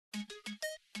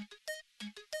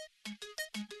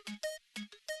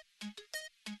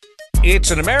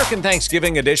It's an American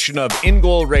Thanksgiving edition of In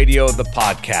Goal Radio, the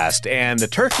podcast. And the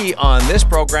turkey on this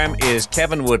program is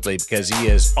Kevin Woodley because he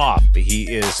is off. He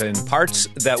is in parts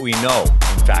that we know,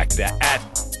 in fact, at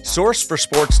Source for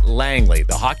Sports Langley,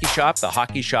 the hockey shop,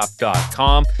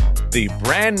 thehockeyshop.com. The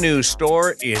brand new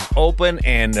store is open,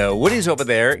 and Woody's over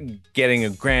there getting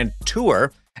a grand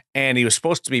tour. And he was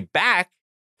supposed to be back,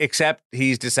 except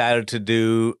he's decided to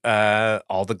do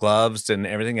all the gloves and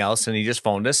everything else. And he just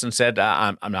phoned us and said,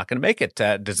 I'm not going to make it.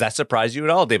 Does that surprise you at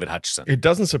all, David Hutchison? It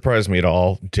doesn't surprise me at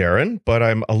all, Darren, but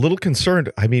I'm a little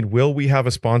concerned. I mean, will we have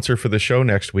a sponsor for the show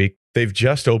next week? They've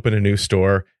just opened a new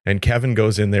store, and Kevin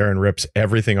goes in there and rips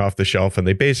everything off the shelf, and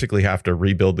they basically have to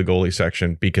rebuild the goalie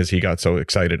section because he got so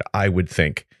excited, I would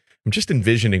think. I'm just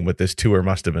envisioning what this tour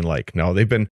must have been like. No, they've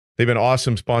been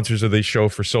awesome sponsors of this show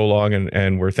for so long,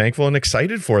 and we're thankful and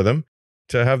excited for them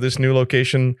to have this new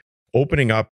location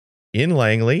opening up in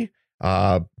Langley.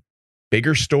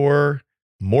 Bigger store,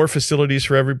 more facilities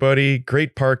for everybody,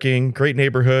 great parking, great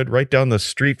neighborhood, right down the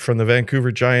street from the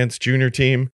Vancouver Giants junior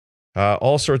team.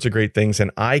 All sorts of great things,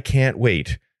 and I can't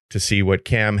wait to see what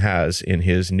Cam has in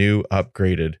his new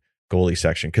upgraded goalie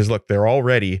section. Because look, they're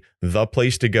already the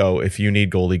place to go if you need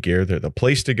goalie gear. They're the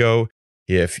place to go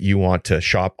if you want to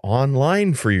shop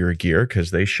online for your gear,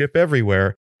 because they ship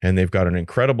everywhere and they've got an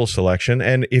incredible selection.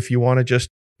 And if you want to just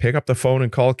pick up the phone and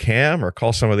call Cam or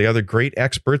call some of the other great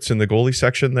experts in the goalie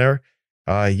section there,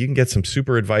 you can get some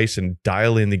super advice and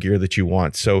dial in the gear that you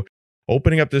want. So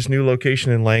opening up this new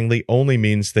location in Langley only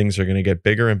means things are going to get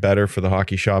bigger and better for the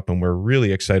hockey shop. And we're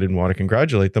really excited and want to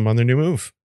congratulate them on their new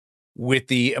move. With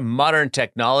the modern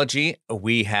technology,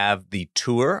 we have the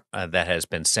tour that has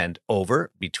been sent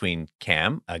over between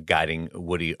Cam guiding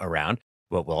Woody around.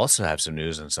 But we'll also have some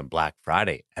news and some Black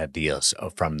Friday deals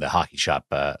from the hockey shop,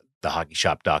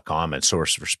 thehockeyshop.com and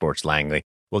Source for Sports Langley.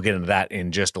 We'll get into that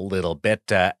in just a little bit,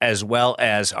 as well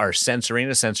as our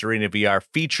Sensorina VR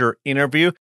feature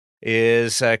interview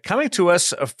is coming to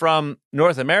us from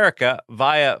North America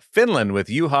via Finland with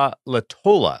Juha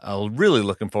Lehtola. I'm really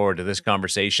looking forward to this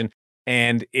conversation.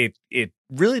 And it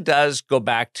really does go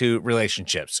back to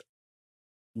relationships.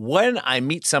 When I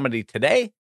meet somebody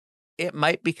today, it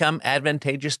might become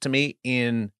advantageous to me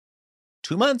in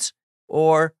 2 months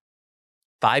or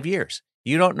 5 years.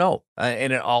 You don't know.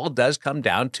 And it all does come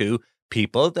down to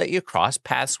people that you cross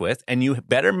paths with, and you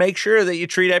better make sure that you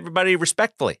treat everybody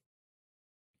respectfully.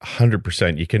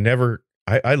 100%. You can never,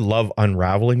 I love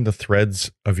unraveling the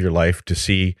threads of your life to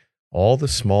see all the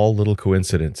small little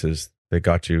coincidences that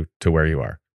got you to where you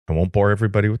are. I won't bore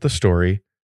everybody with the story,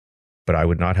 but I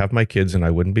would not have my kids and I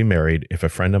wouldn't be married if a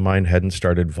friend of mine hadn't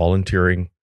started volunteering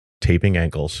taping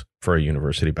ankles for a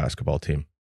university basketball team.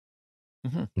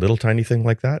 Mm-hmm. Little tiny thing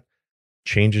like that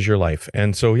changes your life.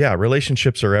 And so, yeah,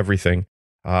 relationships are everything.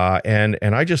 And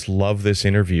I just love this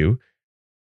interview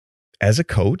as a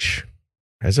coach,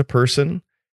 as a person,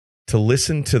 to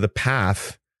listen to the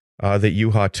path that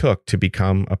Juha took to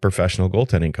become a professional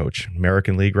goaltending coach.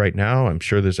 American League right now, I'm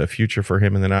sure there's a future for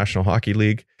him in the National Hockey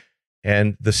League.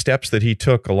 And the steps that he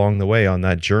took along the way on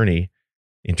that journey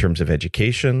in terms of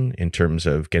education, in terms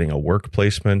of getting a work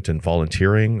placement and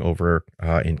volunteering over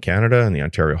in Canada and the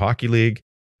Ontario Hockey League,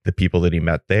 the people that he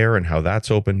met there and how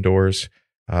that's opened doors.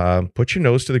 Put your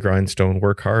nose to the grindstone,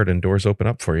 work hard, and doors open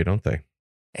up for you, don't they?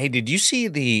 Hey, did you see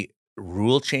the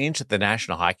rule change that the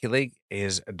National Hockey League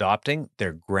is adopting?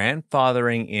 They're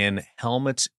grandfathering in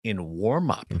helmets in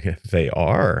warm-up. Yeah, they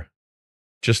are.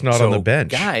 Just not on the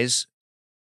bench. Guys,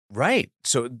 right.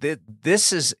 So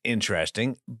this is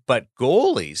interesting, but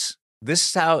goalies, this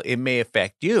is how it may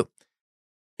affect you.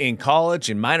 In college,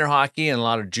 in minor hockey, and a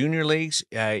lot of junior leagues,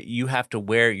 you have to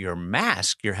wear your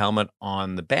mask, your helmet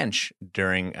on the bench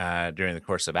during the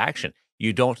course of action.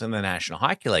 You don't in the National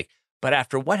Hockey League. But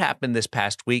after what happened this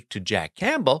past week to Jack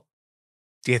Campbell,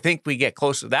 do you think we get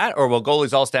close to that, or will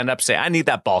goalies all stand up and say, I need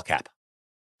that ball cap?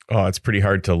 Oh, it's pretty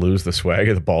hard to lose the swag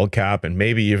of the ball cap and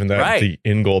maybe even the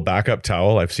in-goal backup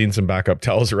towel. I've seen some backup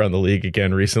towels around the league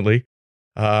again recently.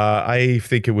 I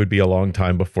think it would be a long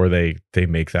time before they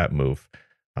make that move.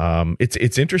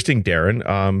 It's interesting,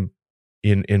 Darren.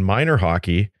 In minor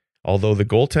hockey, although the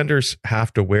goaltenders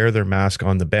have to wear their mask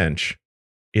on the bench,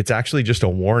 it's actually just a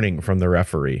warning from the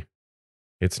referee.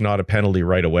 It's not a penalty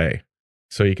right away.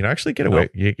 So you can actually get away.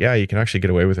 You can actually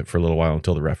get away with it for a little while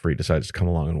until the referee decides to come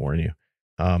along and warn you.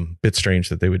 Bit strange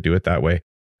that they would do it that way.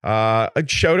 A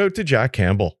shout out to Jack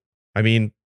Campbell. I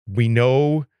mean, we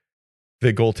know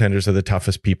the goaltenders are the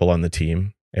toughest people on the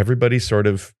team. Everybody sort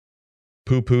of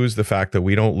poo-poos the fact that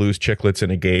we don't lose chicklets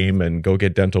in a game and go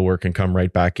get dental work and come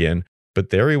right back in. but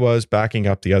there he was backing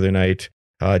up the other night.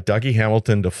 Dougie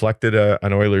Hamilton deflected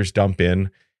an Oilers dump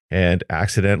in and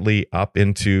accidentally up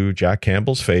into Jack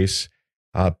Campbell's face,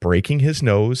 breaking his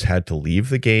nose, had to leave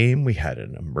the game. We had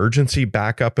an emergency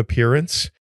backup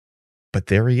appearance, but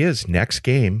there he is next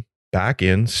game, back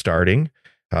in, starting,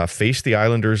 faced the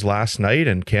Islanders last night,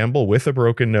 and Campbell with a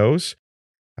broken nose,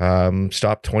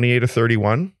 stopped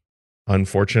 28-31.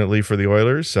 Unfortunately for the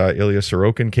Oilers, Ilya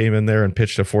Sorokin came in there and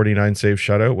pitched a 49 save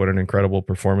shutout. What an incredible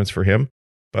performance for him.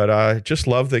 But I just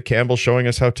love that Campbell showing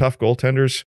us how tough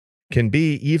goaltenders can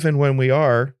be, even when we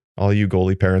are, all you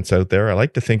goalie parents out there, I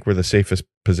like to think we're the safest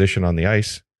position on the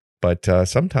ice. But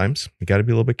sometimes you got to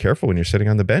be a little bit careful when you're sitting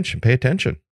on the bench and pay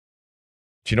attention.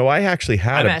 Do you know, I actually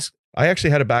had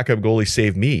a backup goalie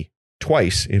save me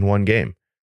twice in one game.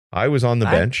 I was on the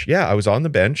bench. Yeah, I was on the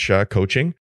bench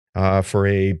coaching for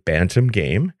a bantam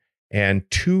game, and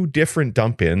 2 different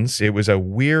dump-ins. It was a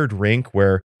weird rink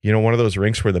where, one of those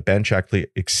rinks where the bench actually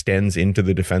extends into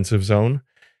the defensive zone.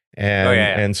 And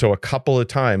and so a couple of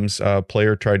times a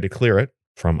player tried to clear it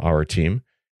from our team,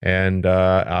 and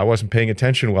I wasn't paying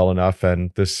attention well enough,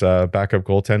 and this backup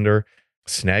goaltender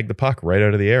snagged the puck right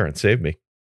out of the air and saved me.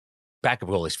 Backup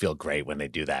goalies feel great when they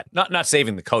do that. Not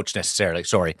saving the coach necessarily.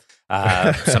 Sorry.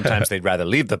 Sometimes they'd rather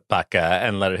leave the puck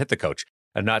and let it hit the coach.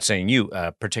 I'm not saying you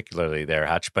particularly there,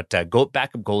 Hutch, but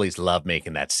backup goalies love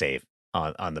making that save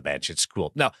on the bench. It's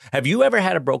cool. Now, have you ever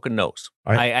had a broken nose?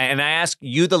 I ask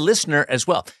you, the listener, as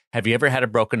well. Have you ever had a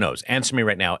broken nose? Answer me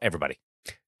right now, everybody.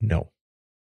 No.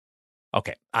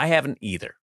 Okay. I haven't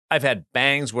either. I've had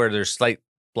bangs where there's slight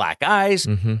black eyes,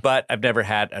 but I've never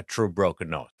had a true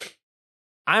broken nose.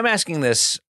 I'm asking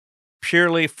this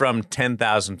purely from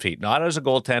 10,000 feet, not as a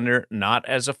goaltender, not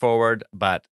as a forward,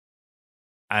 but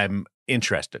I'm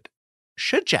interested.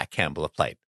 Should Jack Campbell have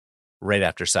played right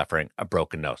after suffering a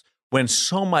broken nose, when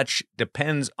so much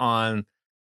depends on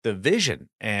the vision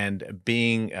and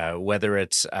being, whether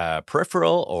it's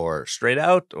peripheral or straight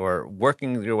out or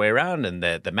working your way around and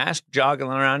the mask jogging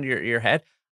around your head?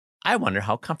 I wonder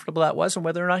how comfortable that was and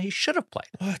whether or not he should have played.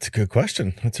 Well, that's a good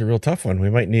question. That's a real tough one. We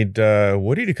might need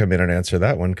Woody to come in and answer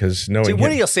that one, because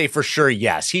Woody will say for sure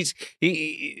yes.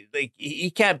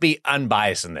 He can't be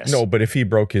unbiased in this. No, but if he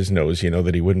broke his nose,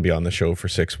 that he wouldn't be on the show for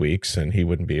 6 weeks, and he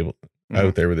wouldn't be able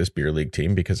out there with his beer league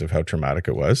team because of how traumatic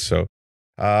it was. So,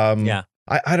 I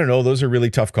don't know. Those are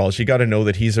really tough calls. You got to know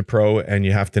that he's a pro, and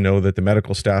you have to know that the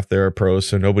medical staff there are pros,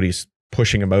 so nobody's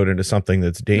pushing him out into something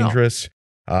that's dangerous.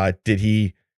 No. Did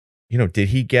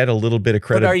he get a little bit of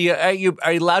credit? But are you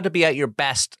allowed to be at your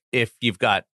best if you've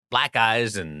got black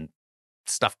eyes and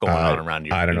stuff going on around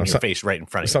your face right in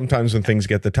front of you? Sometimes when things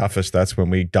get the toughest, that's when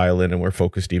we dial in and we're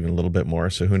focused even a little bit more.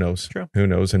 So who knows? True. Who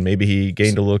knows? And maybe he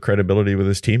gained a little credibility with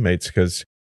his teammates because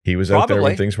he was out there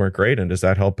when things weren't great. And does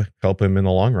that help him in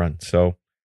the long run? So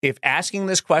if asking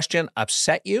this question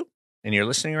upset you and you're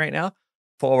listening right now,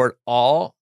 forward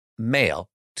all mail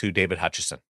to David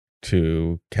Hutchison.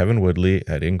 To Kevin Woodley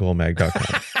at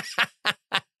ingoalmag.com.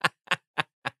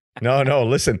 No,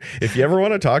 listen, if you ever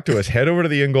want to talk to us, head over to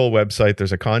the InGoal website.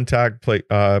 There's a contact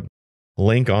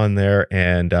link on there,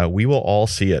 and we will all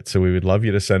see it. So we would love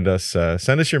you to send us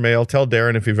your mail. Tell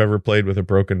Darren if you've ever played with a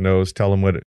broken nose. Tell him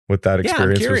what that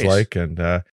experience was like, and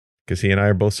because he and I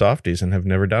are both softies and have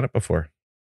never done it before.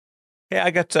 Hey,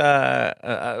 I got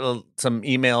some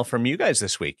email from you guys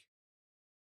this week.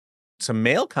 Some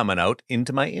mail coming out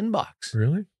into my inbox.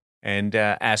 Really? And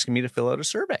asking me to fill out a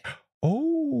survey.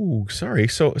 Oh, sorry.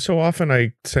 So often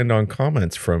I send on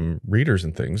comments from readers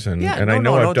and things, and I've done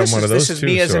one of those too. This is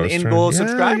me as an InGoal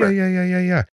subscriber.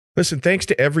 Yeah. Listen, thanks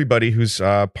to everybody who's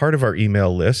part of our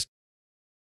email list.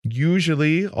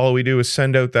 Usually, all we do is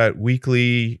send out that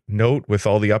weekly note with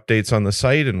all the updates on the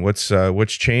site and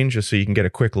what's changed, just so you can get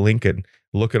a quick link and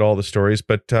look at all the stories.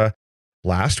 But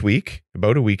last week,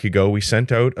 about a week ago, we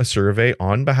sent out a survey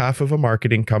on behalf of a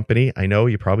marketing company. I know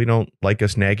you probably don't like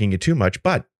us nagging you too much,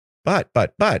 but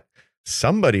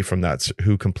somebody from that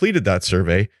who completed that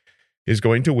survey is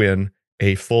going to win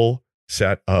a full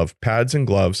set of pads and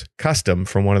gloves custom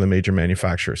from one of the major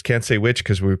manufacturers. Can't say which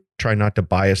because we're trying not to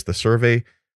bias the survey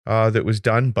that was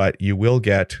done, but you will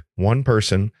get one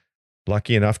person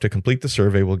lucky enough to complete the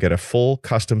survey will get a full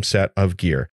custom set of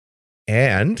gear.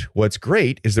 And what's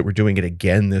great is that we're doing it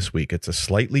again this week. It's a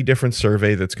slightly different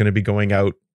survey that's going to be going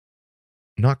out.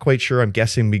 Not quite sure. I'm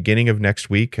guessing beginning of next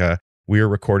week. We are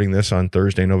recording this on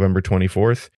Thursday, November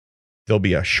 24th. There'll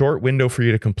be a short window for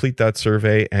you to complete that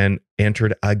survey and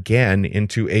entered again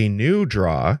into a new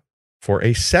draw for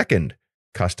a second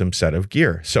custom set of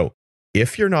gear. So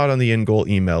if you're not on the InGoal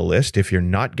email list, if you're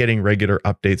not getting regular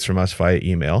updates from us via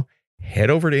email, head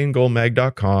over to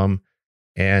ingoalmag.com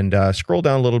and scroll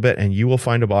down a little bit and you will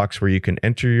find a box where you can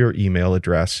enter your email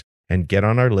address and get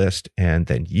on our list, and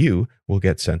then you will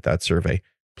get sent that survey.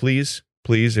 Please,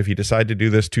 if you decide to do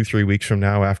this 2-3 weeks from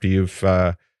now after you've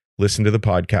listened to the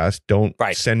podcast, don't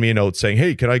send me a note saying,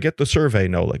 hey, can I get the survey?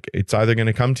 No, like it's either going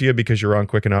to come to you because you're on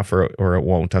quick enough or it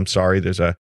won't. I'm sorry. There's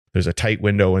a tight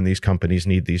window and these companies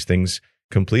need these things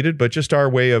completed, but just our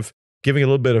way of giving a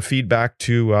little bit of feedback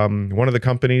to one of the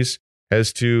companies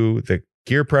as to the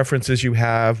gear preferences you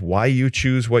have, why you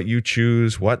choose what you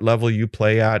choose, what level you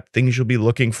play at, things you'll be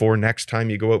looking for next time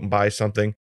you go out and buy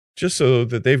something, just so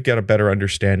that they've got a better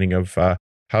understanding of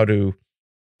how to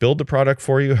build the product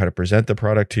for you, how to present the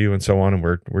product to you, and so on. And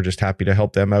we're just happy to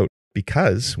help them out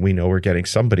because we know we're getting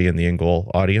somebody in the in-goal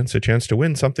audience a chance to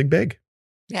win something big.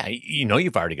 Yeah,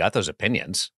 you've already got those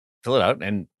opinions. Fill it out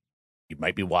and you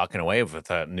might be walking away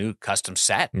with a new custom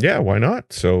set. Yeah, why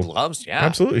not? So gloves, yeah.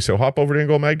 Absolutely. So hop over to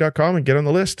ingoalmag.com and get on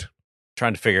the list.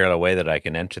 Trying to figure out a way that I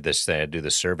can enter this, do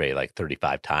the survey like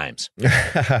 35 times.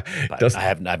 But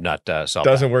I've not solved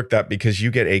Doesn't that. work that because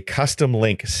you get a custom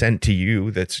link sent to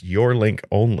you that's your link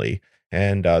only.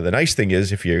 And the nice thing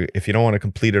is if you don't want to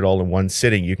complete it all in one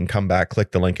sitting, you can come back,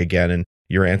 click the link again, and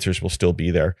your answers will still be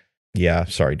there. Yeah,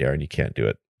 sorry, Darren, you can't do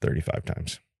it 35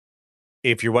 times.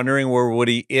 If you're wondering where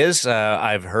Woody is,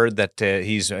 I've heard that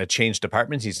he's changed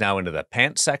departments. He's now into the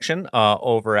pants section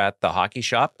over at the Hockey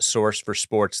Shop, source for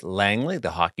sports Langley,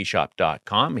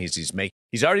 thehockeyshop.com.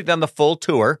 He's already done the full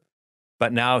tour,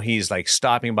 but now he's like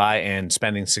stopping by and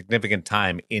spending significant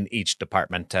time in each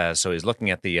department. So he's looking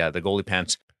at the goalie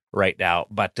pants right now.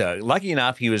 But lucky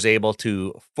enough, he was able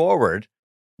to forward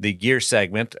the gear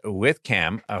segment with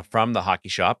Cam from the Hockey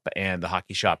Shop and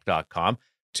thehockeyshop.com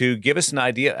to give us an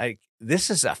idea.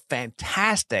 This is a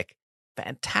fantastic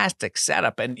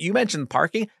setup. And you mentioned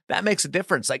parking. That makes a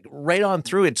difference. Like right on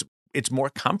through, it's more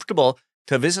comfortable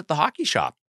to visit the Hockey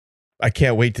Shop. I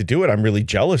can't wait to do it. I'm really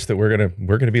jealous that we're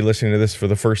gonna be listening to this for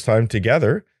the first time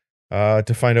together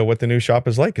to find out what the new shop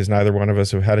is like, because neither one of us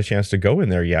have had a chance to go in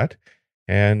there yet.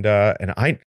 And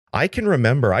I can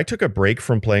remember I took a break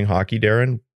from playing hockey,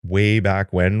 Darren, way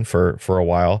back when for a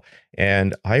while.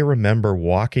 And I remember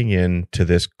walking into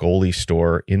this goalie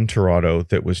store in Toronto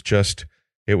that was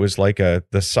it was like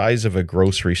the size of a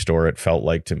grocery store. It felt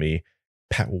like to me,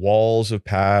 walls of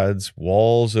pads,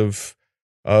 walls of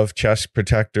chest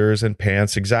protectors and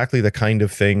pants, exactly the kind of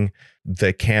thing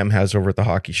that Cam has over at the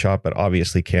Hockey Shop. But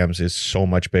obviously Cam's is so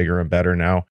much bigger and better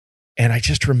now. And I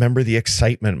just remember the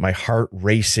excitement, my heart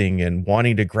racing and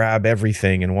wanting to grab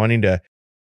everything and wanting to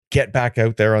get back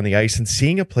out there on the ice, and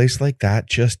seeing a place like that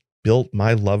just built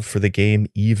my love for the game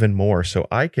even more. So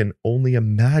I can only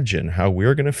imagine how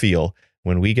we're going to feel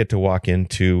when we get to walk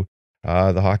into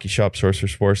the Hockey Shop, source for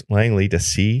sports Langley, to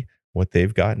see what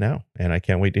they've got now. And I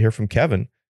can't wait to hear from Kevin.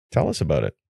 Tell us about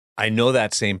it. I know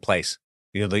that same place.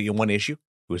 The one issue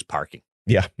was parking.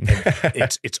 Yeah.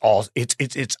 it's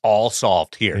all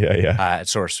solved here. Yeah. At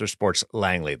Source for Sports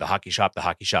Langley, the Hockey Shop,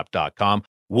 thehockeyshop.com.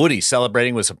 Woody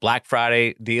celebrating with some Black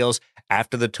Friday deals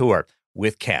after the tour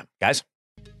with Cam. Guys.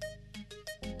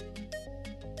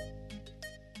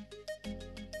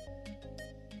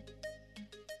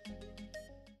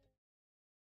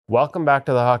 Welcome back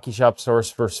to the Hockey Shop,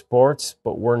 source for sports,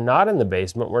 but we're not in the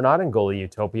basement. We're not in Goalie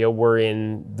Utopia. We're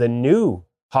in the new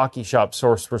Hockey Shop,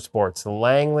 source for sports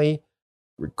Langley,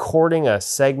 recording a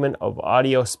segment of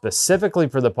audio specifically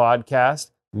for the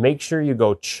podcast. Make sure you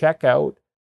go check out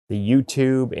the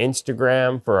YouTube,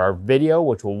 Instagram for our video,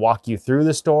 which will walk you through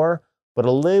the store, but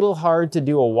a little hard to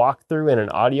do a walkthrough in an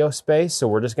audio space. So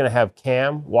we're just going to have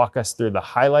Cam walk us through the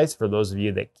highlights for those of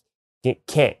you that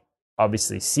can't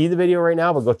obviously see the video right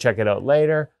now, but go check it out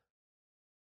later.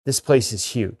 This place is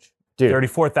huge, dude.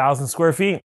 34,000 square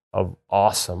feet. Of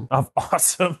awesome. Of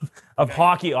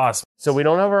hockey awesome. So we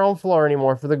don't have our own floor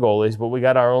anymore for the goalies, but we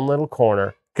got our own little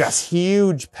corner. Yes.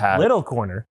 Huge pad. Little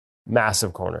corner.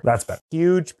 Massive corner. That's better.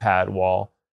 Huge pad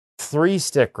wall. 3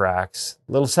 stick racks.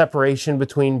 Little separation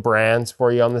between brands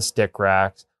for you on the stick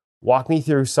racks. Walk me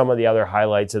through some of the other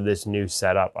highlights of this new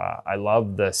setup. I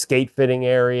love the skate fitting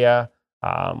area,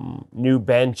 new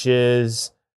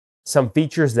benches, some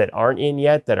features that aren't in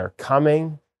yet that are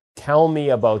coming. Tell me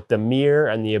about the mirror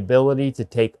and the ability to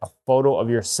take a photo of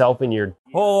yourself in your...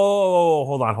 Oh,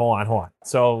 hold on.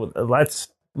 So let's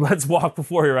walk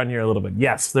before we run here a little bit.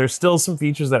 Yes, there's still some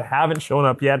features that haven't shown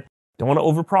up yet. Don't want to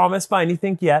overpromise by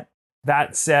anything yet.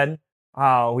 That said,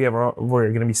 we're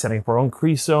going to be setting up our own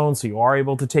crease zone, so you are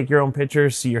able to take your own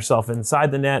pictures, see yourself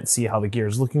inside the net, see how the gear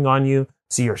is looking on you,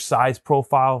 see your size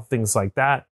profile, things like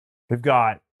that. We've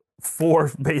got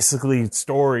 4 basically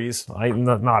stories,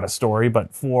 not a story,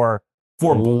 but four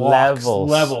blocks,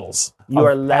 levels You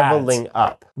are pads.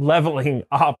 Leveling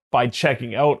up by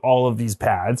checking out all of these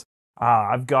pads.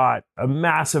 I've got a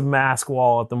massive mask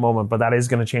wall at the moment, but that is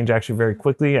going to change actually very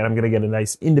quickly, and I'm going to get a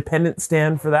nice independent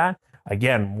stand for that.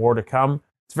 Again, more to come.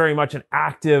 It's very much an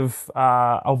active,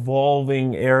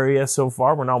 evolving area so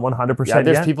far. We're not 100% Yeah,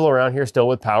 there's yet. people around here still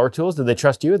with power tools. Do they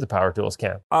trust you with the power tools,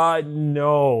 Cam?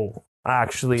 No,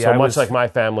 actually. So much like my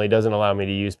family doesn't allow me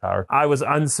to use power. I was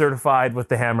uncertified with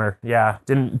the hammer. Yeah,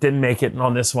 didn't make it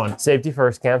on this one. Safety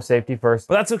first, Cam. Safety first.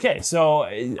 But that's okay. So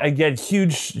again,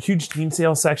 huge team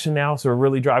sales section now. So we're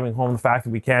really driving home the fact that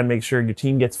we can make sure your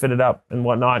team gets fitted up and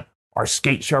whatnot. Our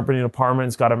skate sharpening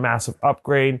department's got a massive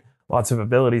upgrade. Lots of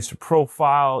abilities to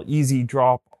profile, easy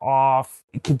drop off.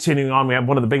 Continuing on, we have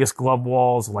one of the biggest glove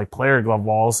walls, like player glove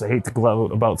walls. I hate to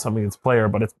gloat about something that's player,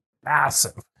 but it's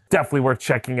massive. Definitely worth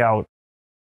checking out.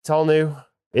 It's all new.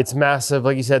 It's massive.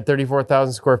 Like you said,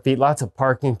 34,000 square feet. Lots of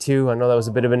parking too. I know that was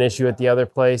a bit of an issue at the other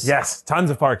place. Yes, tons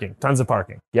of parking.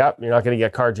 Yep, you're not going to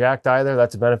get carjacked either.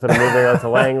 That's a benefit of moving out to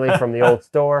Langley from the old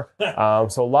store.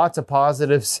 So lots of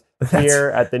positives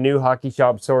here at the new Hockey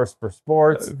Shop Source for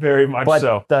Sports. Very much but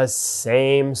so. The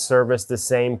same service, the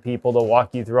same people to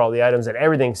walk you through all the items, and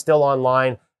everything's still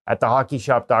online at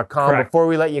thehockeyshop.com. Correct. Before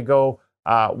we let you go,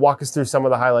 walk us through some of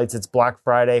the highlights. It's Black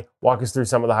Friday. Walk us through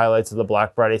some of the highlights of the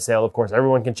Black Friday sale. Of course,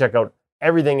 everyone can check out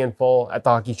everything in full at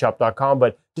thehockeyshop.com,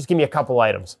 but just give me a couple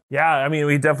items. Yeah, I mean,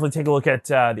 we definitely take a look at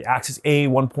the Axis A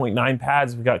 1.9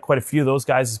 pads. We've got quite a few of those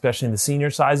guys, especially in the senior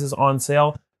sizes on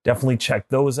sale. Definitely check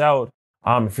those out.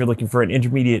 If you're looking for an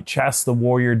intermediate chest, the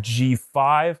Warrior G5.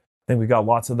 I think we got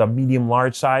lots of the medium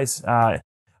large size.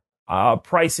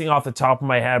 Pricing off the top of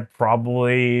my head,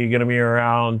 probably going to be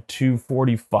around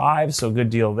 $245. So good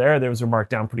deal there. Those are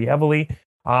marked down pretty heavily.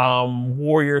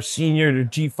 Warrior Senior to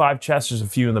G5 chest. There's a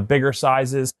few in the bigger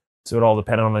sizes. So it all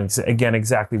depends on, again,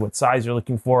 exactly what size you're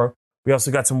looking for. We also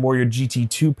got some Warrior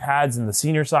GT2 pads in the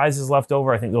senior sizes left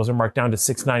over. I think those are marked down to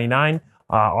 $699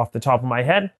 off the top of my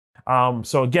head.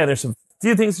 So again, there's some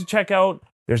few things to check out.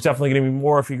 There's definitely going to be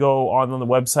more if you go on the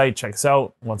website. Check us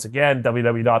out. Once again,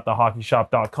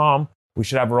 www.thehockeyshop.com. We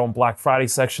should have our own Black Friday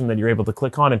section that you're able to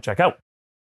click on and check out.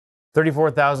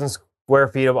 34,000 square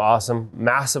feet of awesome,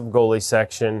 massive goalie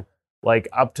section, like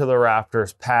up to the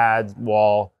rafters, pads,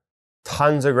 wall,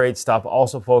 tons of great stuff.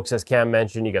 Also, folks, as Cam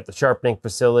mentioned, you got the sharpening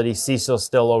facility, Cecil's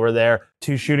still over there.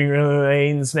 2 shooting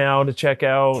lanes now to check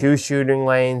out. 2 shooting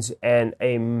lanes and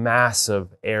a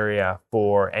massive area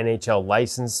for NHL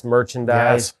licensed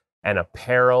merchandise and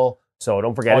apparel. So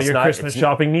don't forget, all your Christmas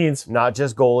shopping needs. Not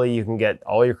just goalie. You can get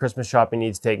all your Christmas shopping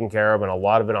needs taken care of, and a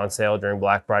lot of it on sale during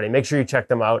Black Friday. Make sure you check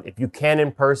them out. If you can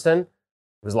in person,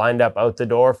 it was lined up out the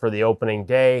door for the opening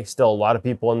day. Still a lot of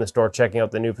people in the store checking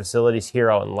out the new facilities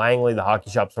here out in Langley, the Hockey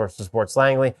Shop Source for Sports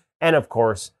Langley. And of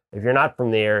course, if you're not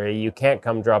from the area, you can't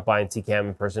come drop by and see Cam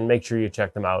in person, make sure you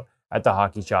check them out at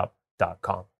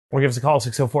thehockeyshop.com. Or give us a call,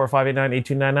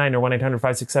 604-589-8299 or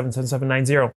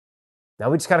 1-800-567-7790. Now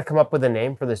we just got to come up with a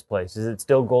name for this place. Is it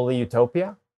still Goalie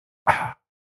Utopia? It's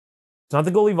not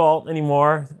the Goalie Vault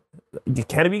anymore.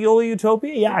 Can it be Goalie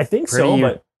Utopia? Yeah, I think so.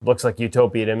 But looks like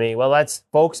Utopia to me. Well, that's,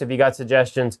 folks, if you got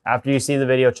suggestions, after you see the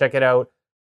video, check it out.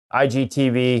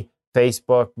 IGTV,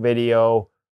 Facebook video,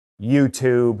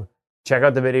 YouTube. Check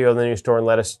out the video of the new store and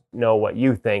let us know what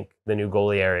you think the new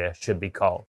goalie area should be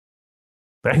called.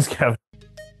 Thanks, Kevin.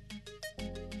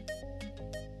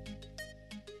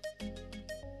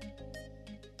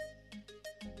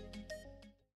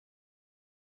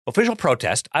 Official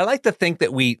protest. I like to think that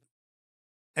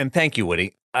and thank you,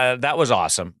 Woody. That was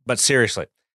awesome. But seriously,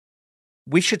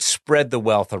 we should spread the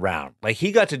wealth around. Like,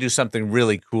 he got to do something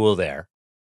really cool there.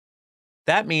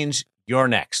 That means you're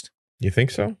next. You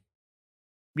think so?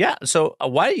 Yeah. So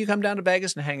why don't you come down to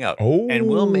Vegas and hang out? Oh. And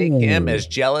we'll make him as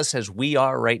jealous as we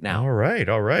are right now. All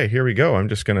right. Here we go. I'm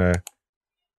just going to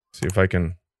see if I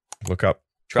can look up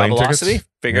plane Travelocity. tickets.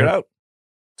 Figure it out.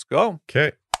 Let's go.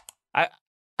 Okay.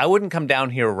 I wouldn't come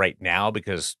down here right now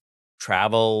because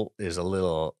travel is a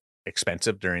little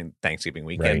expensive during Thanksgiving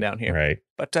weekend down here. Right.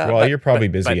 But you're probably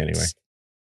busy anyway.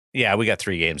 Yeah, we got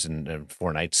 3 games and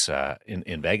 4 nights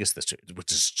in Vegas this year,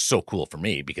 which is so cool for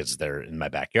me because they're in my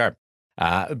backyard.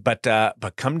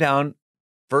 But come down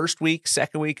first week,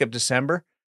 second week of December.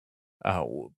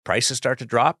 Prices start to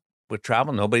drop with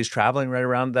travel. Nobody's traveling right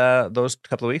around those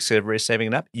couple of weeks. So everybody's saving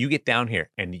it up. You get down here,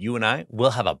 and you and I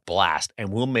will have a blast,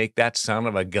 and we'll make that son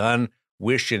of a gun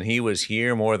wishing he was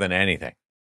here more than anything.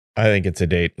 I think it's a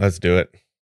date. Let's do it.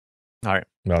 All right.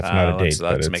 Well, it's not a date.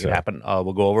 Let's make it happen.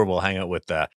 We'll go over. We'll hang out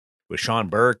with Sean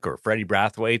Burke or Freddie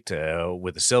Brathwaite,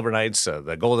 with the Silver Knights,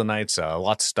 the Golden Knights,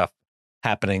 lots of stuff.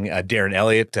 happening. Darren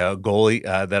Elliott, goalie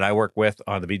that I work with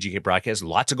on the VGK broadcast.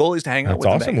 Lots of goalies to hang out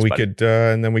That's with. awesome. We could,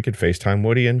 and then we could FaceTime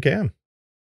Woody and Cam.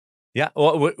 Yeah.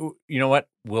 Well, you know what?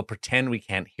 We'll pretend we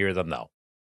can't hear them though.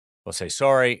 We'll say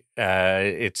sorry.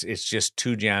 It's just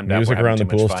too jammed Music up. We're around having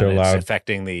the too much pool's fun. too loud. It's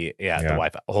affecting the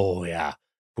Wi-Fi. Oh yeah,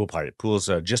 pool party. Pool's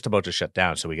just about to shut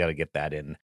down, so we got to get that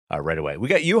in right away. We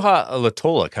got Juha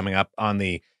Lehtola coming up on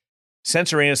the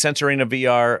Sensorina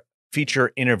VR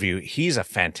feature interview. He's a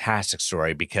fantastic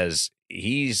story because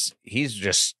he's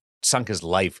just sunk his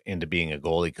life into being a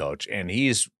goalie coach, and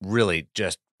he's really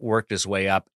just worked his way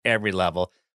up every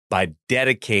level by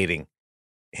dedicating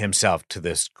himself to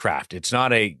this craft. It's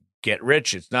not a get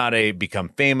rich. It's not a become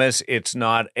famous. It's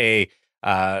not a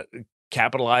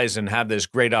capitalize and have this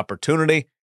great opportunity.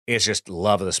 It's just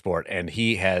love of the sport. And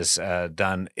he has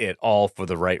done it all for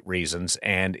the right reasons.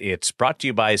 And it's brought to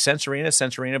you by Sensorina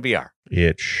VR.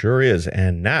 It sure is.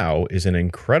 And now is an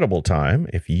incredible time.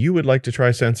 If you would like to try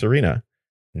Sensorina,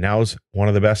 now's one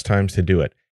of the best times to do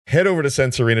it. Head over to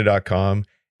sensorina.com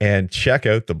and check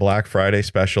out the Black Friday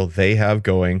special they have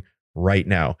going right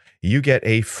now. You get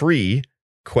a free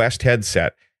Quest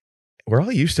headset. We're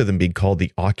all used to them being called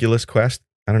the Oculus Quest.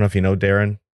 I don't know if you know,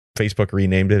 Darren. Facebook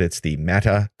renamed it. It's the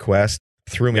Meta Quest.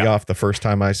 Threw me off the first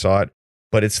time I saw it,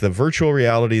 but it's the virtual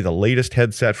reality, the latest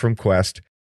headset from Quest.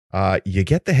 You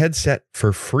get the headset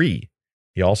for free.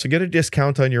 You also get a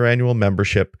discount on your annual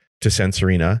membership to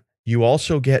Sensorina. You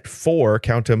also get 4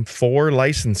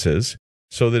 licenses,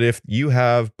 so that if you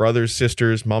have brothers,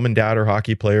 sisters, mom and dad are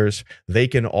hockey players, they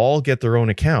can all get their own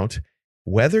account,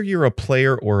 whether you're a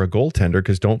player or a goaltender,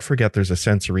 because don't forget there's a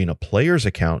Sensorina players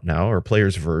account now, or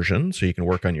players version, so you can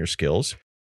work on your skills.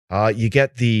 You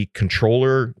get the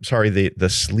the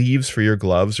sleeves for your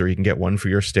gloves, or you can get one for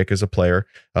your stick as a player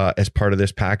as part of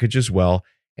this package as well.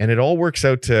 And it all works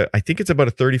out to, I think it's about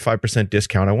a 35%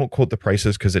 discount. I won't quote the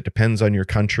prices because it depends on your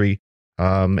country.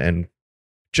 And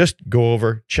just go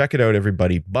over, check it out,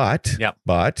 everybody. But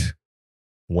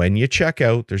when you check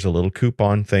out, there's a little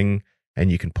coupon thing, and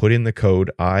you can put in the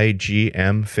code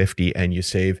IGM50 and you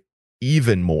save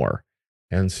even more.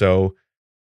 And so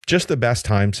just the best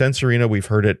time. Sensorina, we've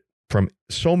heard it from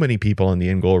so many people in the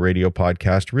In Goal Radio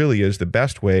podcast, really is the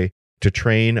best way to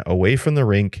train away from the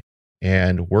rink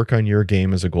and work on your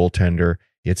game as a goaltender.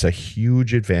 It's a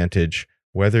huge advantage,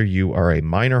 whether you are a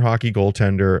minor hockey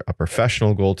goaltender, a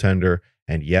professional goaltender,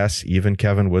 and yes, even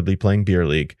Kevin Woodley playing beer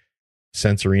league.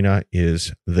 Sensorina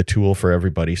is the tool for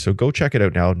everybody. So go check it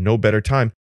out now. No better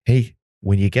time. Hey,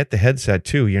 when you get the headset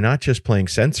too, you're not just playing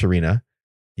Sensorina.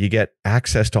 You get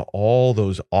access to all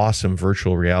those awesome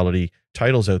virtual reality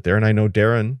titles out there. And I know,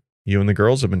 Darren, you and the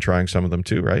girls have been trying some of them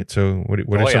too, right? So what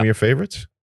are some of your favorites?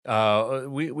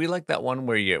 We like that one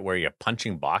where you're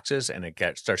punching boxes and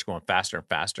it starts going faster and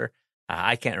faster.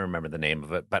 I can't remember the name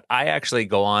of it, but I actually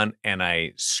go on and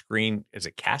I screen. Is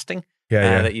it casting?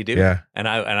 That you do. Yeah. And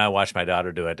I watch my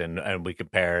daughter do it, and we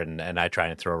compare, and I try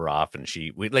and throw her off, and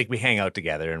we hang out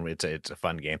together, and it's a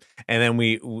fun game. And then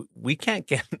we can't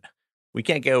get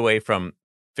away from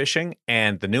fishing,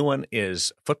 and the new one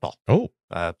is football. Oh,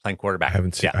 playing quarterback. I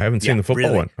haven't seen the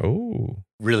football one. Oh,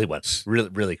 really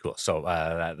cool. So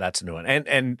that's a new one.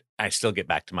 And I still get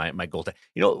back to my goaltending.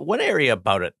 You know, one area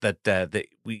about it that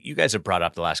you guys have brought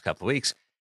up the last couple of weeks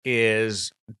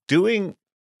is doing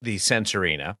the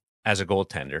Sensorina as a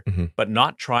goaltender, but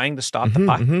not trying to stop the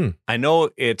puck. I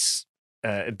know it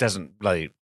doesn't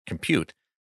really compute,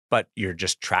 but you're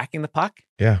just tracking the puck.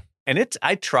 Yeah. And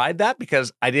I tried that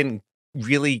because I didn't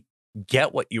really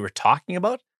get what you were talking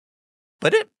about,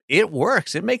 but it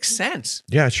works. It makes sense.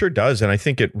 Yeah, it sure does. And I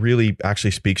think it really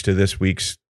actually speaks to this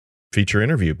week's feature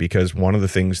interview, because one of the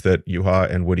things that Juha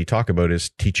and Woody talk about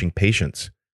is teaching patience.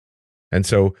 And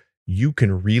so you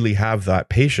can really have that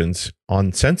patience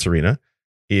on Sensorina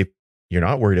if you're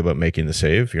not worried about making the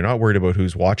save. You're not worried about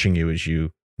who's watching you as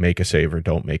you make a save or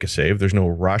don't make a save. There's no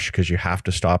rush because you have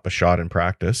to stop a shot in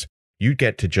practice. You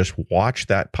get to just watch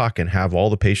that puck and have all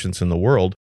the patience in the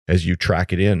world as you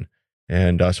track it in.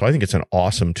 And so I think it's an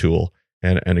awesome tool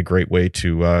and a great way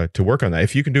to work on that.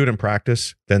 If you can do it in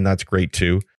practice, then that's great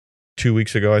too. 2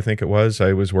 weeks ago, I think it was,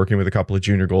 I was working with a couple of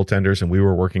junior goaltenders, and we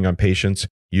were working on patience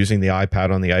using the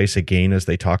iPad on the ice again, as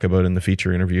they talk about in the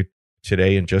feature interview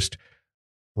today, and just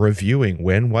reviewing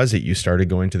when was it you started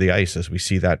going to the ice as we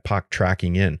see that puck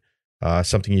tracking in.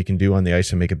 Something you can do on the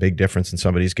ice and make a big difference in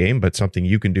somebody's game, but something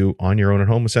you can do on your own at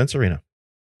home with Sensorina.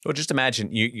 Well, just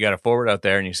imagine you got a forward out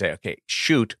there and you say, okay,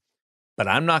 shoot, but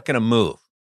I'm not going to move.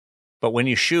 but when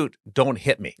you shoot, don't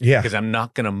hit me. Yeah. Because I'm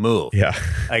not going to move. Yeah.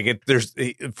 Like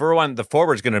for one, the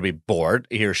forward's going to be bored.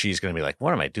 He or she's going to be like,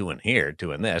 what am I doing here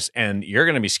doing this? And you're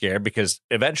going to be scared because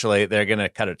eventually they're going to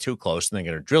cut it too close and they're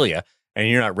going to drill you and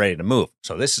you're not ready to move.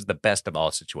 So this is the best of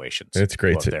all situations. It's Go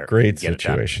great. out there Great and get it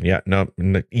done. situation. Yeah. No,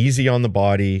 easy on the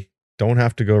body. Don't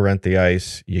have to go rent the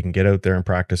ice. You can get out there and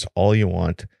practice all you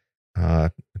want.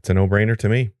 It's a no-brainer to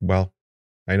me. Well,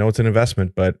 I know it's an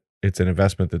investment, but it's an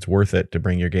investment that's worth it to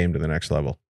bring your game to the next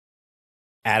level.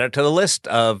 Add it to the list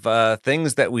of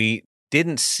things that we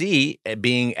didn't see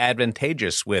being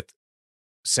advantageous with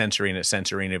Sensorina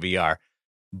VR,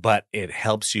 but it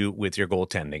helps you with your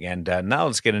goaltending. And now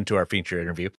let's get into our feature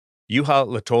interview. Juha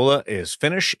Lehtola is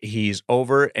Finnish. He's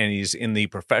over and he's in the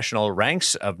professional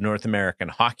ranks of North American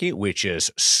hockey, which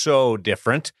is so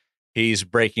different. He's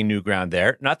breaking new ground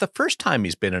there. Not the first time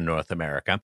he's been in North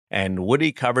America. And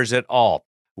Woody covers it all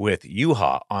with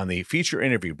Juha on the feature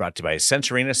interview brought to you by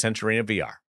Sensorina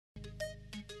VR.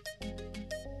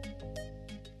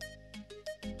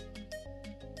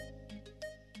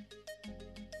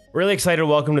 Really excited to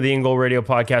welcome to the In Goal Radio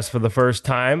podcast for the first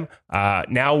time.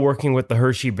 Now working with the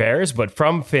Hershey Bears, but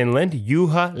from Finland,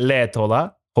 Juha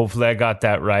Lehtola. Hopefully I got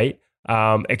that right.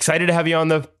 Excited to have you on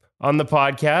the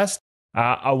podcast.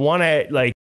 I want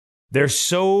to there's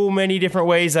so many different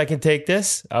ways I can take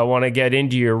this. I want to get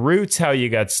into your roots, how you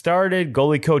got started,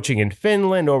 goalie coaching in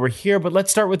Finland over here, but let's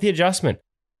start with the adjustment.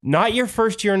 Not your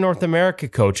first year in North America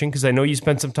coaching, because I know you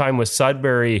spent some time with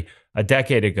Sudbury a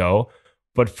decade ago.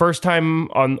 But first time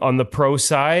on the pro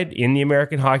side in the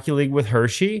American Hockey League with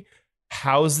Hershey.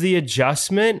 How's the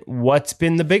adjustment? What's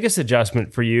been the biggest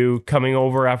adjustment for you coming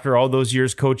over after all those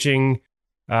years coaching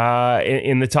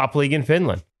in the top league in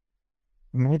Finland?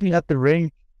 Maybe at the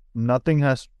rink, nothing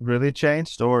has really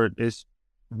changed or is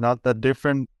not that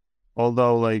different.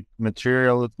 Although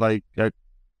material,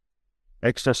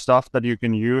 extra stuff that you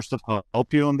can use to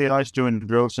help you on the ice doing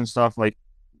drills and stuff like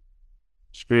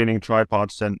screening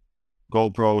tripods and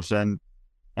GoPros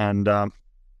and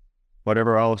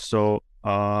whatever else. So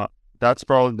that's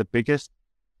probably the biggest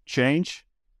change.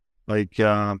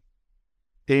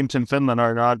 Teams in Finland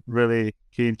are not really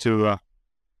keen to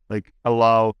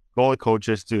allow goalie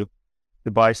coaches to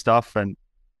buy stuff and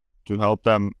to help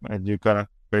them, and you gotta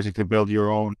basically build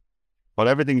your own. But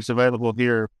everything's available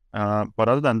here. But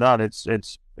other than that, it's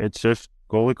just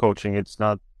goalie coaching. It's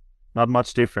not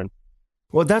much different.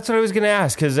 Well, that's what I was going to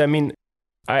ask, because I mean,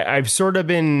 I've sort of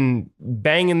been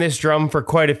banging this drum for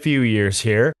quite a few years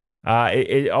here.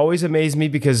 It always amazed me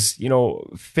because,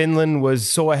 Finland was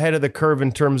so ahead of the curve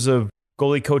in terms of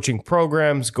goalie coaching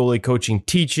programs, goalie coaching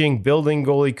teaching, building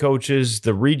goalie coaches,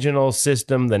 the regional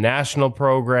system, the national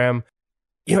program.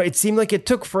 It seemed like it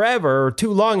took forever or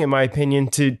too long, in my opinion,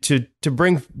 to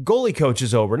bring goalie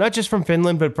coaches over, not just from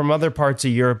Finland, but from other parts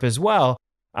of Europe as well.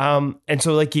 And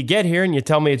so you get here and you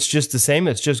tell me it's just the same.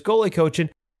 It's just goalie coaching.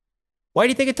 Why do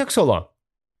you think it took so long?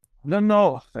 I don't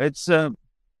know. It's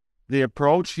the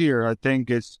approach here. I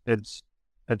think it's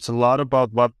a lot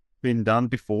about what's been done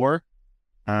before,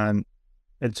 and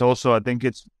it's also, I think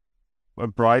it's a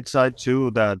bright side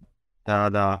too that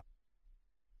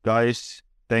guys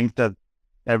think that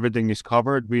everything is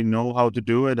covered. We know how to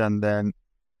do it, and then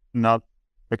not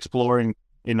exploring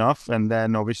enough. And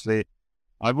then obviously,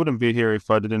 I wouldn't be here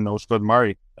if I didn't know Scott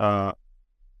Murray, to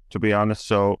be honest.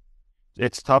 So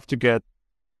it's tough to get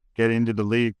into the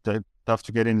league, tough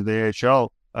to get into the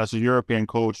AHL as a European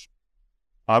coach.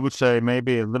 I would say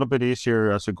maybe a little bit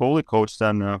easier as a goalie coach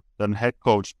than head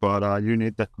coach, but you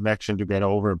need the connection to get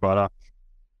over. But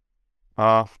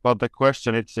the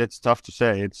question, it's tough to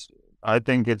say. I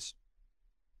think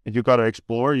you gotta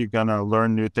explore, you gotta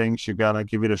learn new things, you gotta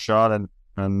give it a shot,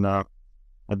 and I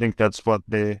think that's what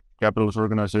the Capitals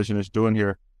organization is doing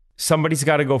here. Somebody's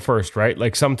got to go first,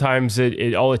 right? Sometimes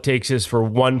it all it takes is for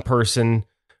one person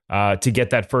to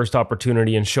get that first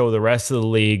opportunity and show the rest of the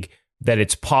league that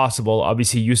it's possible.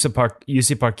 Obviously, Jussi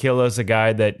Parkkila is a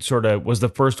guy that sort of was the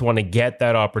first one to get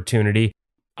that opportunity.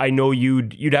 I know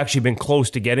you'd actually been close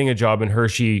to getting a job in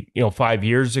Hershey, 5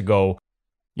 years ago.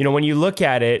 When you look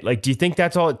at it, do you think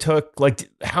that's all it took?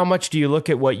 How much do you look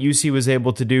at what Jussi was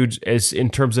able to do as in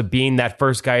terms of being that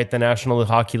first guy at the National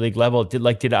Hockey League level?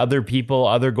 Did other people,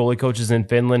 other goalie coaches in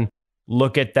Finland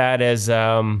look at that as,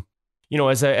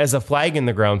 as a flag in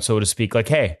the ground, so to speak?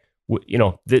 Hey,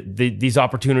 these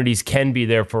opportunities can be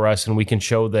there for us, and we can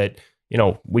show that,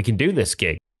 we can do this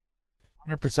gig.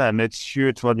 100%. It's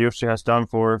huge what Jussi has done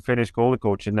for Finnish goalie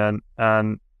coaching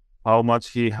and how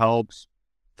much he helps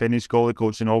Finnish goalie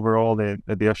coaching overall,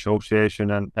 the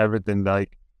association and everything. The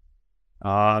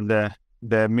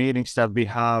meetings that we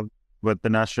have with the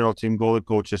national team goalie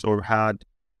coaches, or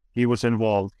he was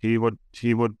involved. He would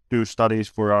do studies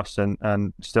for us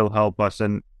and still help us.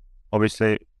 And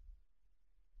obviously,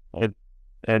 it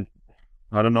and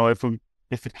I don't know if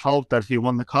it helped that he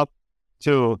won the cup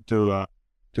too, to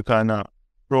kind of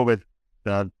prove it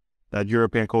that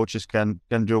European coaches can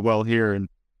do well here.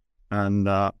 And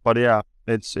but yeah,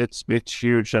 it's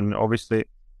huge. And obviously,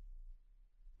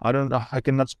 I don't know, I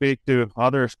cannot speak to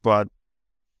others, but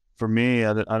for me,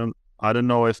 I don't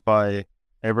know if I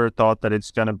ever thought that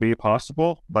it's gonna be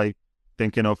possible. Like,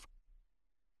 thinking of,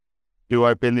 do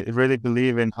I really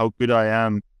believe in how good I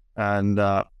am? And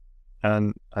I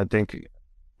think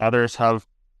others have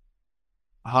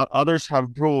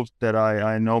proved that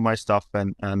I know my stuff.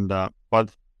 And but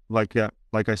like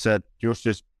I said,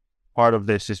 just part of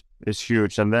this is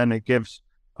huge, and then it gives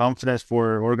confidence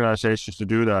for organizations to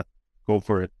do that. Go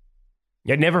for it.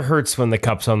 It never hurts when the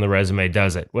cup's on the resume,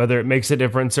 does it? Whether it makes a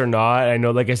difference or not. I know,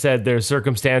 like I said, there's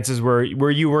circumstances where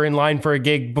you were in line for a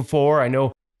gig before. I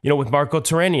know, with Marco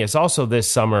Terrenius also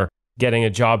this summer getting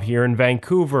a job here in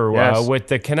Vancouver. Yes. With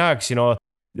the Canucks.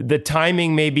 The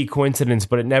timing may be coincidence,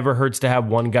 but it never hurts to have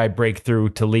one guy break through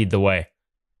to lead the way.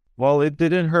 Well, it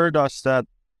didn't hurt us that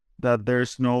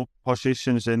there's no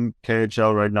positions in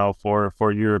KHL right now for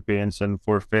Europeans and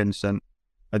for Finns, and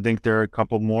I think there are a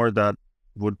couple more that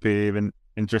would be even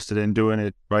interested in doing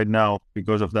it right now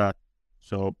because of that.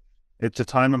 So it's a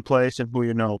time and place and who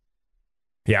you know.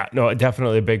 Yeah, no,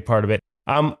 definitely a big part of it.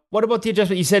 What about the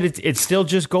adjustment? You said it's still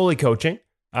just goalie coaching,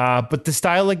 but the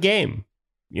style of game,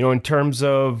 in terms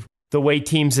of the way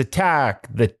teams attack,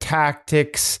 the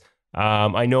tactics.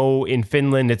 I know in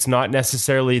Finland, it's not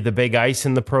necessarily the big ice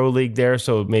in the pro league there,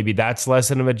 so maybe that's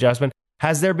less of an adjustment.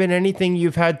 Has there been anything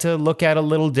you've had to look at a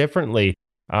little differently,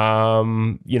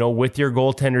 with your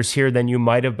goaltenders here than you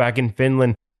might have back in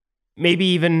Finland? Maybe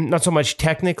even not so much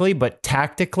technically, but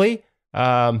tactically,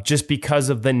 just because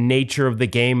of the nature of the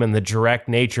game and the direct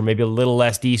nature, maybe a little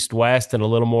less east-west and a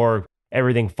little more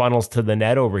everything funnels to the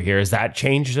net over here. Has that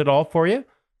changed at all for you?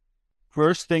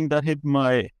 First thing that hit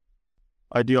my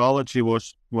ideology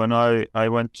was when I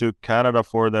went to Canada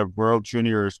for the World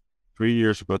Juniors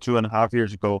 2.5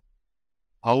 years ago,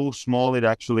 how small it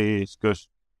actually is. Because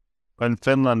in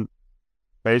Finland,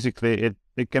 basically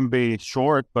it can be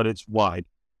short, but it's wide.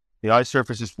 The ice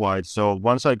surface is wide. So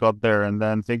once I got there, and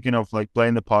then thinking of like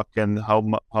playing the puck and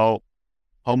how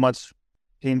much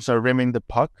teams are rimming the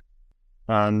puck,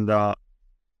 and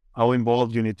how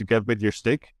involved you need to get with your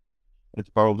stick, it's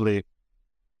probably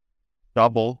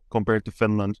double compared to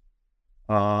Finland.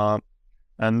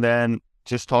 And then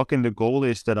just talking to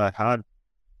goalies that I had,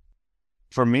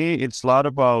 for me, it's a lot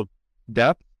about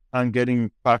depth and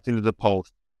getting back into the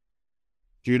post.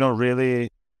 You don't really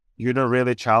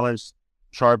challenge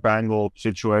sharp angle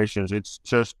situations. It's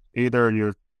just either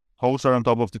your toes are on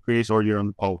top of the crease or you're on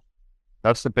the post.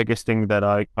 That's the biggest thing that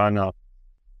I kind of,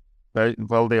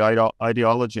 the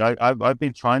ideology. I've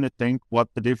been trying to think what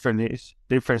the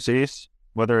difference is,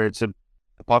 whether it's the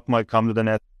puck might come to the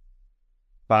net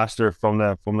faster from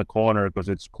the corner because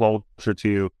it's closer to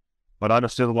you, but I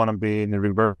still want to be in the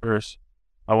reverse.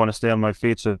 I want to stay on my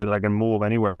feet so that I can move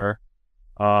anywhere.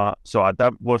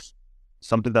 That was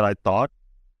something that I thought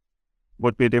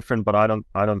would be different, but I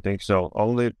don't think so.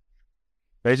 Only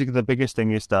basically the biggest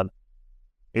thing is that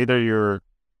either you're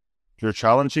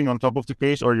challenging on top of the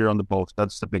case or you're on the post.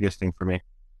 That's the biggest thing for me.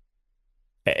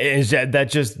 Is that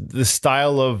just the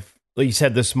style of, like you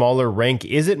said, the smaller rink?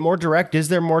 Is it more direct? Is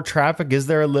there more traffic? Is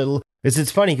there a little...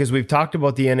 It's funny because we've talked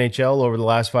about the NHL over the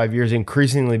last 5 years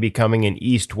increasingly becoming an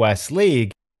East-West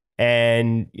league.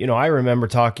 And, I remember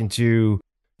talking to,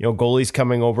 goalies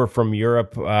coming over from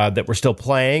Europe that were still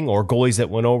playing, or goalies that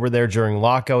went over there during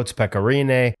lockouts,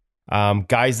 Pecorine,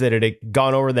 guys that had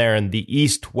gone over there in the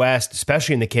East-West,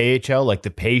 especially in the KHL, like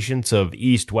the patience of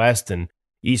East-West and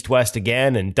East-West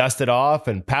again and dust it off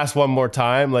and pass one more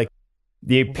time. Like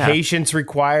the patience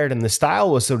required and the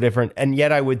style was so different. And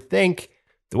yet I would think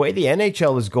the way the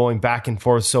NHL is going back and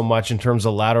forth so much in terms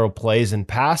of lateral plays and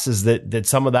passes, that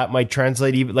some of that might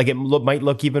translate even, like might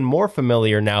look even more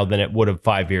familiar now than it would have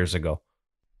 5 years ago.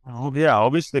 Oh yeah,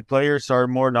 obviously players are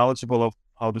more knowledgeable of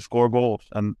how to score goals,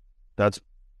 and that's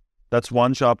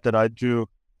one job that I do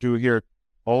here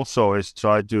also, is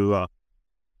try to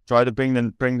bring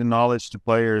the knowledge to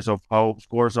players of how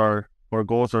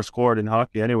goals are scored in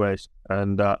hockey anyways,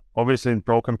 and obviously in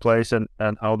broken plays and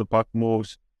how the puck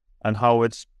moves and how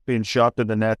it's being shot to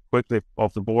the net quickly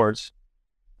off the boards,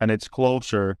 and it's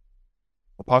closer.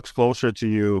 The puck's closer to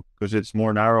you because it's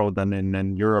more narrow than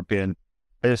in European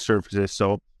ice surfaces.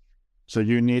 So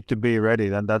you need to be ready,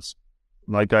 and that's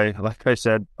like I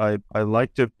said, I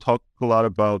like to talk a lot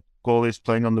about goalies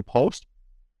playing on the post.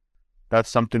 That's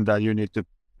something that you need to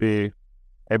be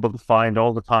able to find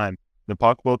all the time. The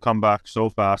puck will come back so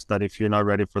fast that if you're not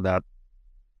ready for that,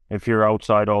 if you're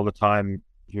outside all the time,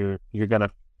 you're gonna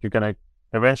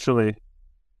eventually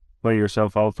play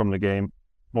yourself out from the game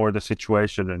or the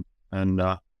situation.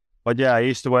 But yeah,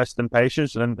 east to west and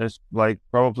patience, and it's like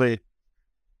probably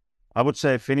I would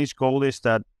say Finnish goalies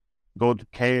that go to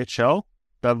KHL,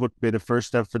 that would be the first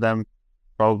step for them.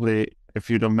 Probably if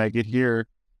you don't make it here,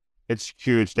 it's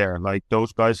huge there. Like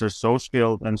those guys are so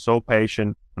skilled and so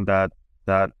patient that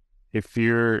if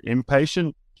you're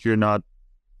impatient, you're not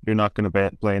going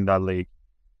to play in that league.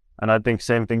 And I think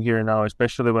same thing here now,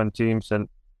 especially when teams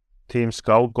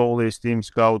scout goalies, teams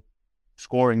scout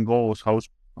scoring goals, how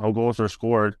goals are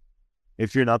scored.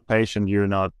 If you're not patient, you're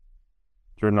not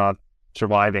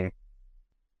surviving.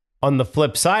 On the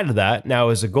flip side of that, now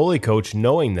as a goalie coach,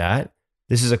 knowing that,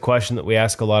 this is a question that we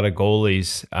ask a lot of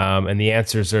goalies, and the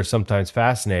answers are sometimes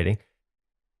fascinating.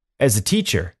 As a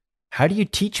teacher, how do you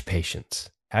teach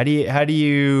patience? How do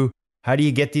you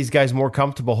get these guys more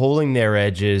comfortable holding their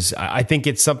edges? I think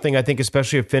it's something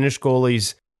especially if Finnish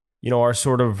goalies, are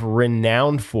sort of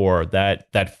renowned for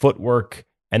that footwork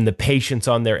and the patience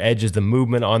on their edges, the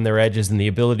movement on their edges, and the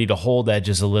ability to hold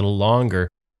edges a little longer.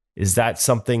 Is that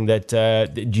something that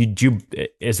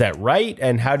is that right?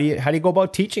 And how do you go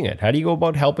about teaching it? How do you go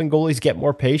about helping goalies get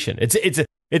more patient?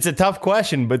 It's a tough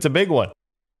question, but it's a big one.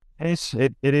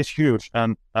 It is huge,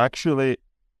 and actually,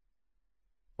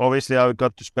 obviously, I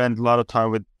got to spend a lot of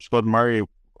time with Scott Murray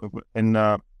in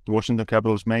the Washington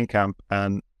Capitals main camp,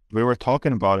 and we were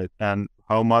talking about it and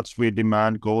how much we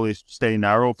demand goalies stay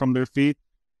narrow from their feet,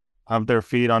 have their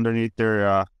feet underneath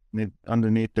their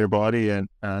body,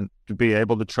 and to be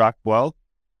able to track well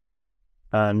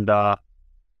and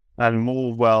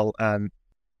move well. And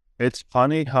it's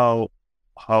funny how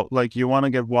like you want to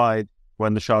get wide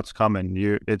when the shot's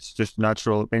coming. It's just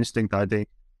natural instinct, I think,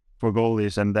 for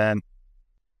goalies. And then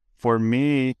for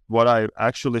me, what I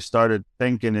actually started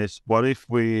thinking is, what if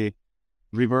we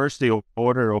reverse the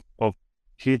order of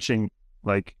teaching?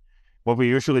 Like what we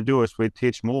usually do is we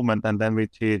teach movement and then we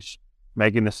teach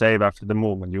making the save after the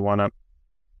movement. You want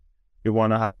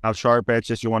to have sharp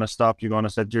edges, you want to stop, you want to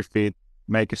set your feet,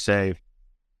 make a save.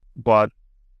 But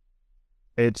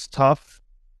it's tough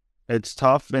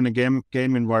in a game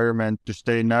environment to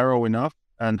stay narrow enough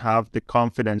and have the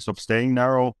confidence of staying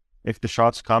narrow if the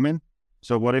shot's coming.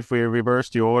 So what if we reverse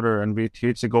the order and we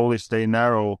teach the goalie stay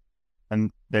narrow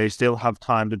and they still have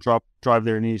time to drive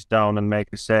their knees down and make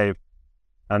a save,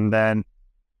 and then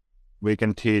we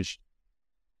can teach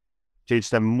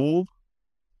them move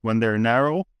when they're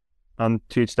narrow and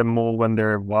teach them move when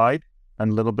they're wide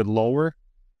and a little bit lower,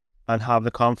 and have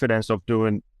the confidence of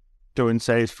doing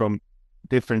saves from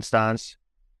different stance,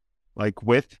 like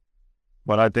width.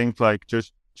 But I think like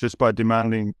just by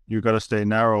demanding you got to stay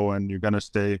narrow and you're going to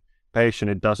stay patient,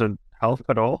 it doesn't help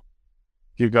at all.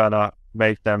 You got to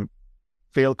make them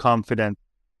feel confident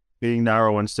being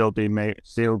narrow and still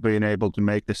being able to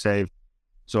make the save.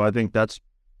 So I think that's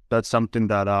something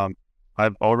that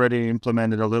I've already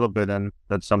implemented a little bit, and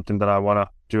that's something that I want to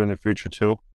do in the future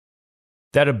too.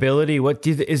 That ability, what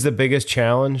is the biggest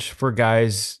challenge for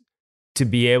guys to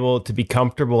be able to be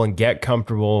comfortable and get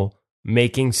comfortable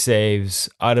making saves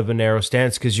out of a narrow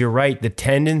stance? Because you're right, the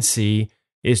tendency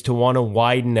is to want to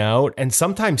widen out and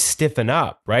sometimes stiffen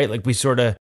up, right? Like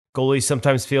goalies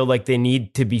sometimes feel like they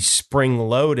need to be spring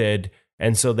loaded,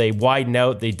 and so they widen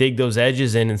out, they dig those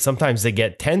edges in, and sometimes they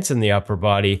get tense in the upper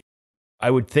body. I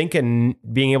would think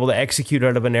being able to execute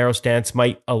out of a narrow stance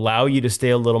might allow you to stay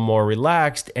a little more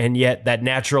relaxed, and yet that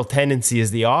natural tendency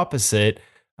is the opposite.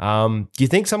 Do you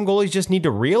think some goalies just need to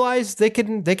realize they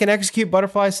can execute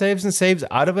butterfly saves and saves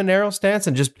out of a narrow stance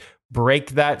and just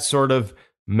break that sort of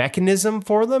mechanism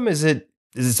for them? Is it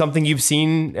something you've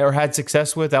seen or had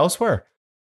success with elsewhere?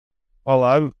 Well,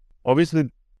 I'm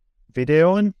obviously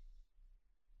videoing,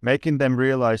 making them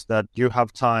realize that you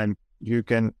have time. You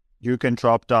can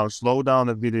drop down, slow down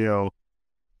the video,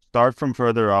 start from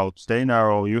further out, stay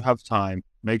narrow, you have time,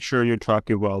 make sure you track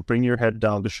it well, bring your head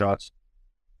down to shots.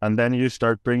 And then you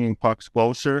start bringing pucks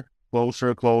closer, but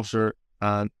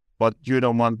you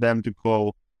don't want them to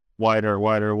go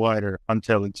wider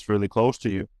until it's really close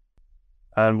to you.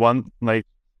 And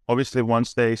obviously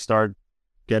once they start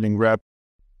getting rep,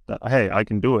 hey, I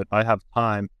can do it. I have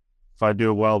time. If I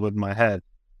do well with my head,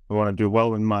 I want to do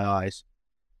well with my eyes.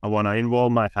 I want to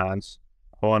involve my hands.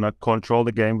 I want to control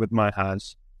the game with my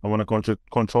hands. I want to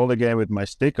control the game with my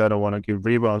stick. I don't want to give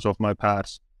rebounds off my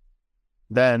pass.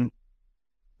 Then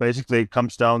basically it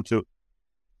comes down to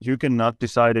you cannot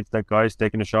decide if that guy is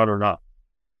taking a shot or not.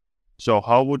 So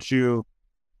how would you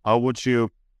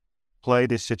play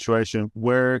this situation?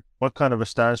 What kind of a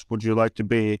stance would you like to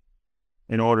be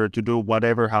in order to do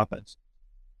whatever happens?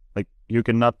 Like, you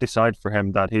cannot decide for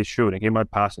him that he's shooting. He might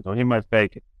pass it or he might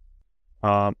fake it.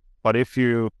 But if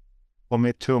you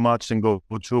commit too much and go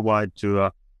too wide to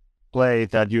a play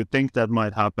that you think that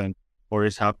might happen or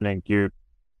is happening, you're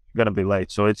going to be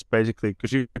late. So it's basically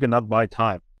because you cannot buy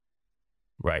time.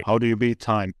 Right. How do you beat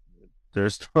time?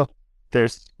 There's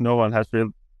no one has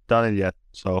really done it yet.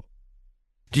 So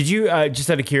did you, just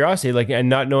out of curiosity, like, and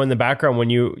not knowing the background, when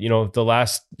the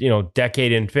last,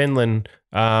 decade in Finland,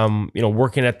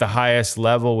 working at the highest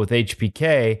level with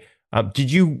HPK,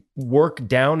 did you work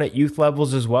down at youth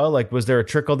levels as well? Like, was there a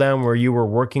trickle down where you were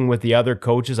working with the other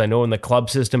coaches? I know in the club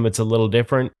system, it's a little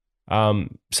different.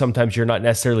 Sometimes you're not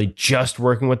necessarily just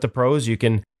working with the pros. You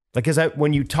can,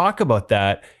 when you talk about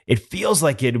that, it feels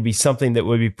like it would be something that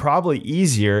would be probably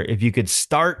easier if you could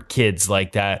start kids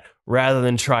like that rather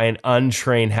than try and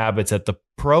untrain habits at the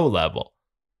pro level.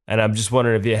 And I'm just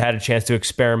wondering if you had a chance to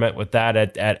experiment with that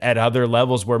at other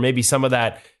levels where maybe some of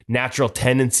that natural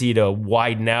tendency to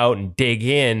widen out and dig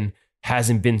in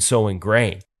hasn't been so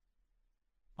ingrained.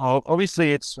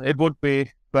 Obviously, it would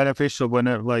be beneficial when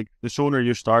the sooner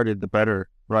you started, the better,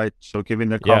 right? So giving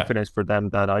the confidence for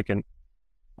them that I can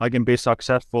be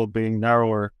successful being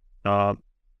narrower.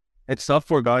 It's tough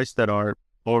for guys that are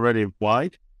already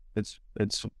wide. It's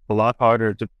a lot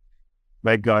harder to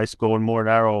make guys go more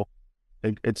narrow.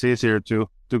 It's easier to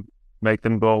make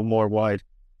them go more wide.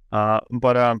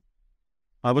 But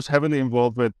I was heavily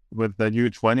involved with the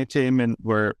U20 team in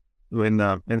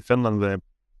Finland, the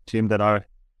team that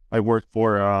I worked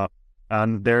for,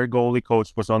 and their goalie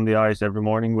coach was on the ice every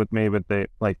morning with me with the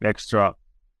extra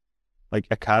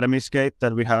academy skate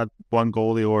that we had one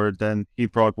goalie, or then he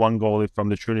brought one goalie from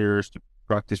the juniors to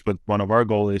practice with one of our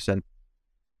goalies, and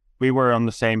we were on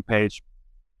the same page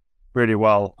pretty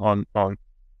well on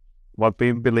what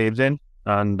we believed in,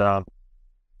 and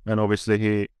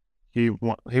obviously he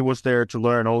was there to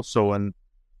learn also, and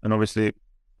obviously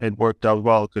it worked out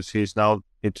well because he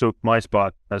took my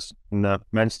spot as in the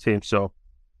men's team. So,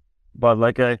 but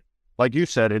like you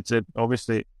said, it's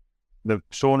obviously the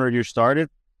sooner you started.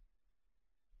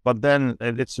 But then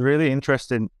it's really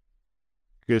interesting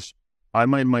because I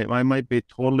might be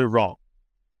totally wrong.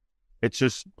 It's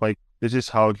just this is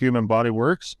how human body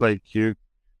works.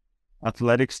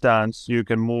 Athletic stance, you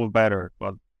can move better,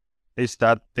 but is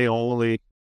that the only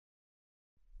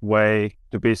way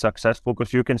to be successful?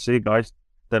 Because you can see guys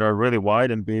that are really wide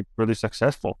and be really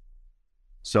successful.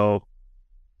 So,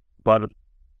 but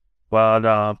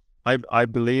I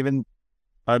believe in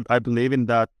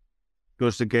that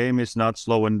because the game is not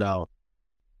slowing down.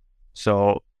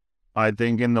 So I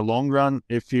think in the long run,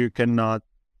 if you cannot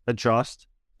adjust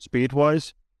speed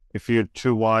wise, if you're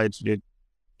too wide,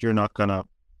 you're not gonna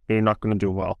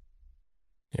do well.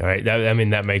 All right.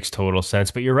 That makes total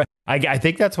sense. But you're right. I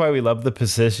think that's why we love the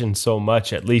position so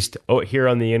much, at least here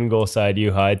on the in-goal side,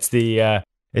 Juha.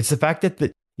 It's the fact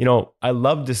that I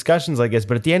love discussions like this,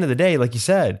 but at the end of the day, like you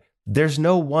said, there's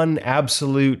no one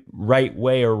absolute right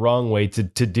way or wrong way to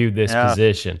do this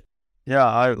position. Yeah,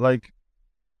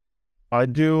 I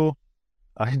do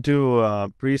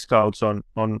pre-scouts on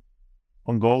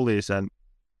goalies, and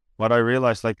what I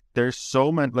realized, there's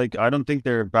so many, I don't think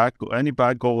there are any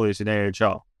bad goalies in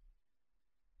AHL.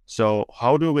 So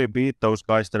how do we beat those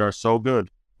guys that are so good,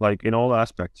 in all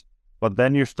aspects? But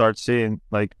then you start seeing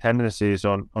tendencies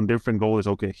on different goalies.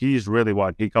 Okay, he's really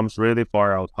wide. He comes really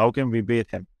far out. How can we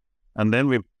beat him? And then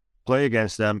we play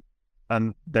against them,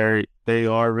 and they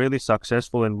are really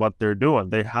successful in what they're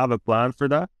doing. They have a plan for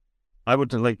that. I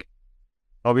would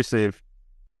obviously,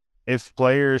 if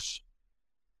players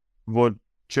would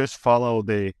just follow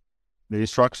the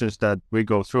instructions that we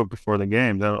go through before the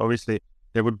game, then obviously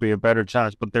there would be a better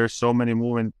chance. But there's so many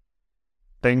moving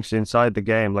things inside the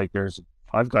game. There's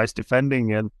 5 guys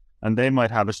defending, and they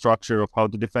might have a structure of how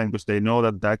to defend because they know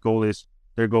that their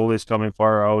goalie is coming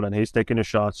far out and he's taking a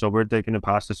shot, so we're taking the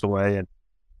passes away,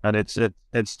 and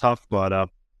it's tough. But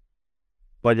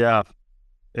yeah,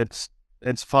 it's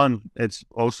fun. It's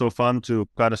also fun to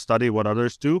kind of study what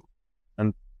others do,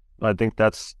 and I think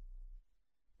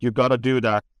you got to do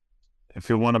that if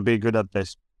you want to be good at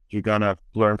this. You got to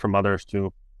learn from others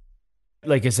too.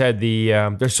 Like I said,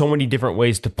 there's so many different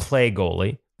ways to play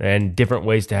goalie and different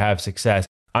ways to have success.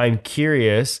 I'm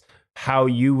curious how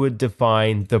you would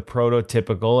define the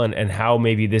prototypical and how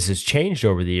maybe this has changed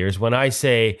over the years. When I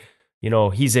say,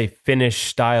 he's a Finnish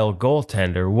style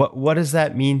goaltender, what does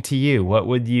that mean to you? What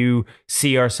would you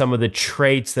see are some of the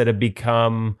traits that have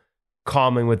become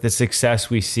common with the success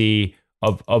we see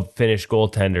of Finnish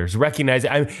goaltenders. Recognize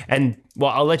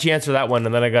I'll let you answer that one,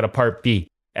 and then I got a part B,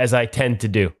 as I tend to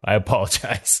do. I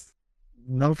apologize.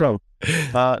 No problem.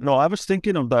 No, I was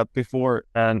thinking of that before,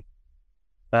 and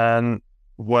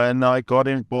when I got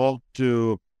involved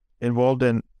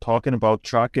in talking about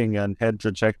tracking and head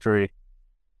trajectory,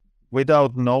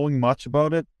 without knowing much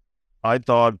about it, I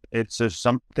thought it's just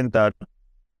something that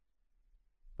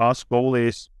us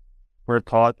goalies were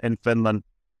taught in Finland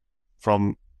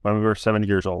from when we were 7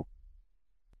 years old.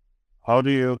 How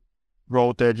do you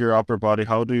rotate your upper body?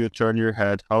 How do you turn your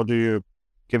head? How do you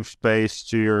give space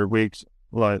to your weak,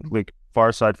 like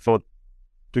far side foot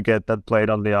to get that plate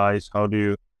on the ice? How do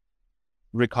you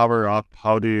recover up?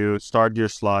 How do you start your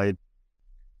slide?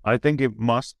 I think it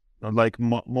must,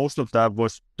 most of that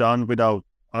was done without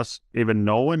us even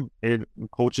knowing it,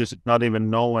 coaches not even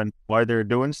knowing why they're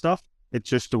doing stuff. It's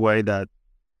just the way that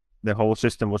the whole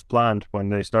system was planned when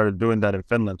they started doing that in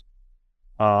Finland.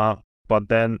 But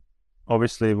then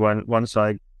obviously once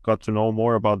I got to know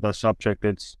more about the subject,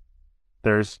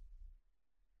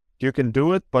 you can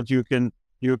do it, but you can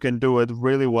do it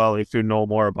really well if you know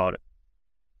more about it.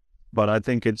 But I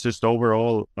think it's just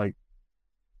overall, like,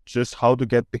 just how to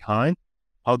get behind,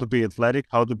 how to be athletic,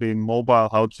 how to be mobile,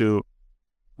 how to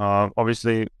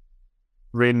obviously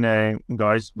reading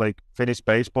guys like Finnish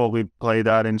baseball. We play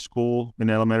that in school, in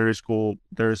elementary school.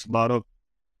 There's a lot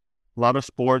of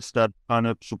sports that kind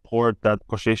of support that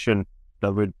position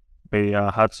that would be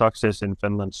had success in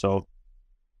Finland. So,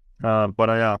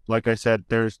 but like I said,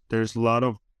 there's a lot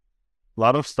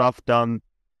of stuff done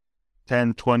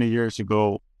 10, 20 years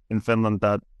ago in Finland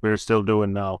that we're still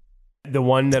doing now. The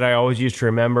one that I always used to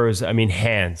remember is,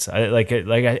 hands.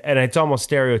 And it's almost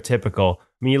stereotypical.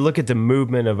 I mean, you look at the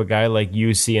movement of a guy like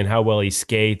UC and how well he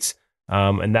skates,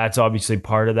 and that's obviously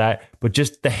part of that. But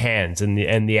just the hands and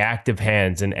the active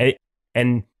hands,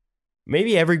 and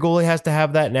maybe every goalie has to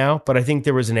have that now. But I think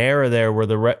there was an era there where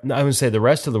I wouldn't say the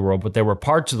rest of the world, but there were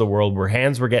parts of the world where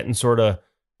hands were getting sort of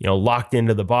locked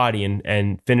into the body,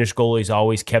 and Finnish goalies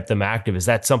always kept them active. Is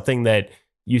that something that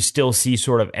you still see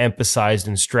sort of emphasized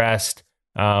and stressed,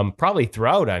 probably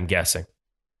throughout, I'm guessing,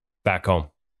 back home?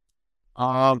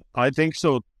 I think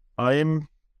so. I'm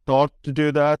taught to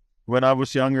do that. When I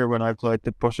was younger, when I played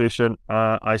the position,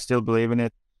 I still believe in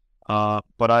it.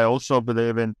 But I also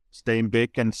believe in staying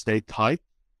big and stay tight.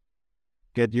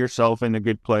 Get yourself in a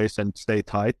good place and stay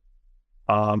tight.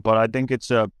 But I think it's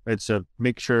a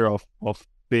mixture of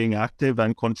being active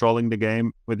and controlling the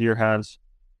game with your hands,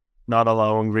 not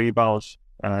allowing rebounds,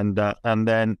 and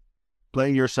then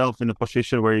playing yourself in a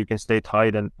position where you can stay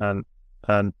tight and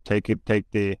take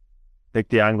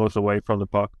the angles away from the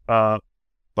puck. But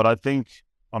I think,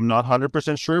 I'm not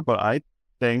 100% sure, but I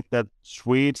think that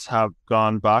Swedes have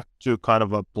gone back to kind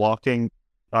of a blocking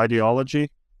ideology.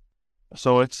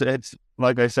 So it's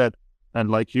like I said, and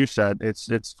like you said,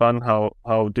 it's fun how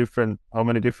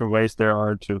many different ways there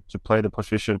are to play the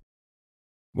position.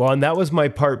 Well, and that was my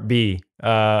part B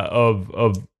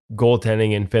of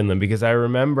goaltending in Finland, because I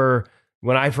remember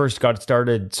when I first got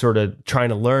started sort of trying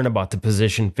to learn about the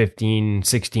position 15,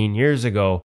 16 years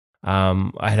ago,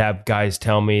 I'd have guys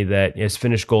tell me that as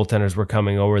Finnish goaltenders were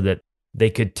coming over, that they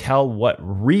could tell what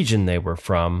region they were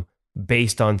from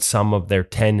based on some of their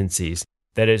tendencies.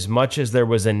 That as much as there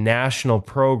was a national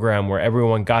program where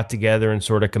everyone got together and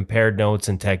sort of compared notes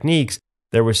and techniques,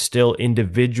 there was still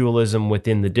individualism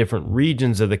within the different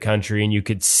regions of the country, and you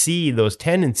could see those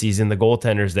tendencies in the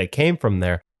goaltenders that came from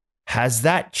there. Has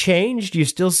that changed? Do you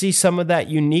still see some of that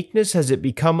uniqueness? Has it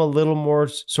become a little more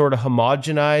sort of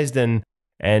homogenized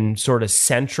and sort of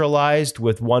centralized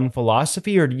with one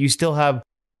philosophy, or do you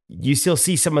still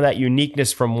see some of that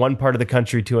uniqueness from one part of the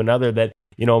country to another that,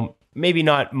 maybe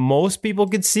not most people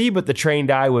could see, but the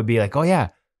trained eye would be like, oh yeah,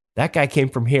 that guy came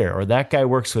from here, or that guy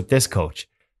works with this coach?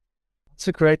 It's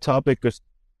a great topic, because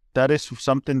that is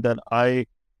something that I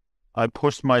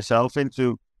pushed myself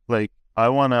into. Like, I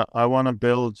wanna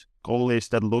build goalies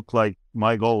that look like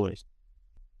my goalies,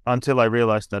 until I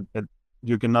realized that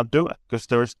you cannot do it, because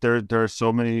there are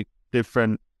so many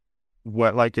different,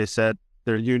 like I said,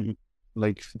 different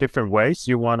ways.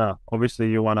 You wanna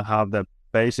have the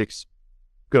basics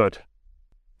good.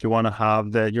 You wanna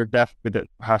have your depth with it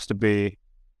has to be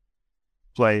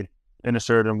played in a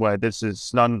certain way. This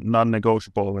is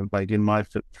non-negotiable, in my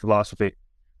philosophy.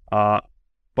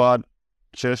 But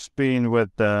just being with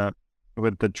the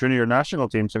junior national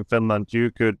teams in Finland,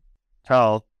 you could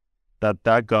tell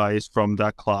that guy is from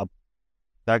that club.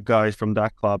 That guy is from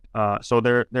that club. So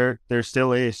there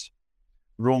still is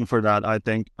room for that, I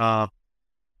think.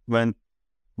 When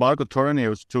Marko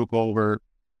Tornius took over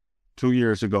 2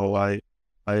 years ago. I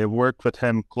worked with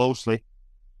him closely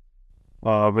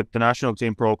with the national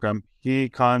team program. He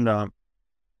kind of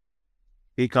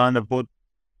put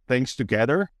things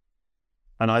together,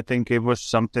 and I think it was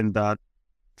something that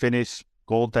Finnish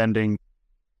goaltending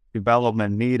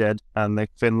development needed, and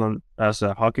like Finland as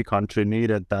a hockey country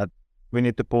needed, that we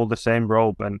need to pull the same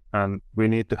rope, and we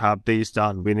need to have these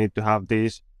done. We need to have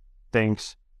these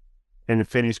things in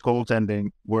Finnish goaltending,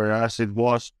 whereas it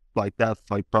was like that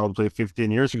like probably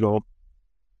 15 years ago,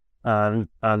 and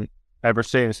ever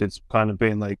since it's kind of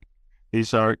been like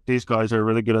these guys are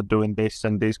really good at doing this,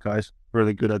 and these guys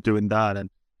really good at doing that, and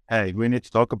hey, we need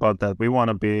to talk about that. We want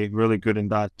to be really good in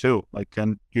that too. Like,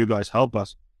 can you guys help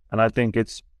us? And I think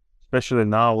it's especially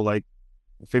now, like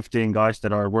 15 guys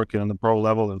that are working on the pro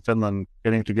level in Finland,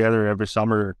 getting together every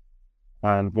summer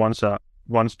and once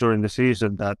during the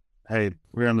season, that hey,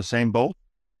 we're on the same boat.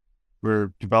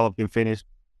 We're developing Finnish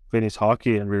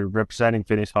hockey, and we're representing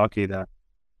Finnish hockey. That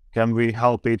can we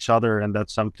help each other, and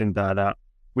that's something that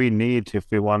we need if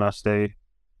we want to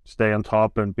stay on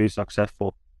top and be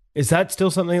successful. Is that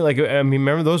still something like, I mean,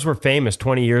 remember those were famous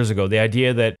 20 years ago, the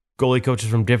idea that goalie coaches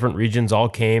from different regions all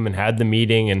came and had the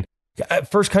meeting, and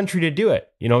first country to do it,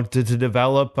 to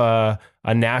develop a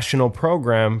national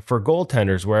program for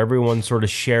goaltenders where everyone sort of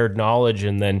shared knowledge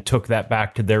and then took that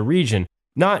back to their region.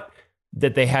 Not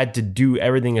that they had to do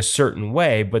everything a certain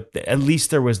way, but at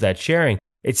least there was that sharing.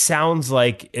 It sounds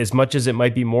like, as much as it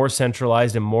might be more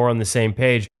centralized and more on the same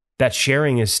page, that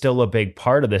sharing is still a big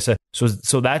part of this.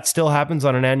 So that still happens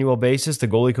on an annual basis. The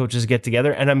goalie coaches get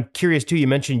together. And I'm curious too, you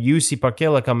mentioned Jussi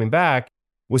Parkela coming back.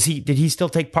 Did he still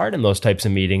take part in those types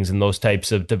of meetings and those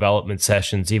types of development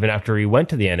sessions even after he went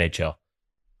to the NHL?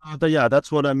 Yeah,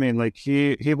 that's what I mean. Like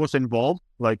he was involved.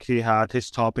 Like he had his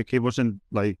topic. He wasn't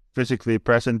like physically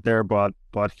present there, but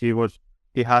he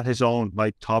had his own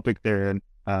like topic there.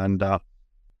 And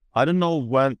I don't know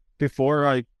when, before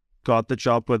I got the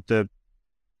job with the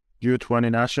U20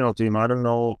 national team, I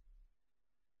don't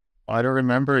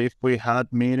remember if we had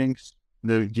meetings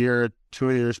the 2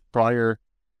 years prior,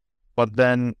 but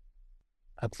then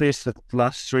at least the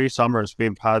last 3 summers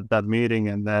we've had that meeting,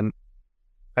 and then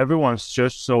everyone's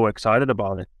just so excited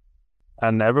about it,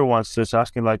 and everyone's just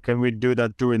asking like, can we do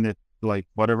that during the like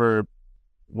whatever,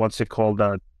 what's it called,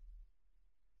 that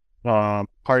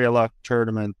Karjala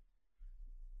tournament,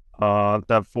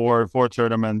 that four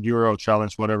tournament Euro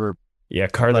challenge, whatever. Yeah,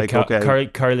 Karjala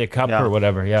Cup Yeah. or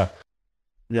whatever. Yeah.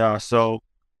 Yeah. So,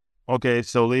 okay,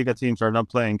 so Liga teams are not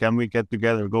playing. Can we get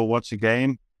together, go watch a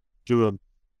game, do a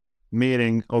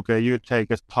meeting? Okay, you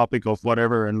take a topic of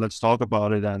whatever, and let's talk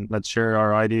about it, and let's share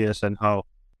our ideas and how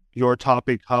your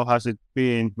topic, how has it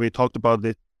been? We talked about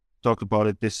it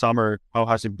this summer. How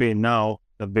has it been now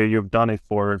that you've done it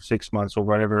for 6 months or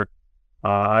whatever?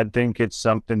 I think it's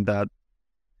something that,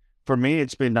 for me,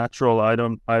 it's been natural.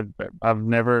 I've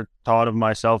never thought of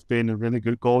myself being a really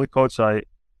good goalie coach.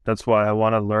 That's why I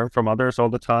want to learn from others all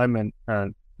the time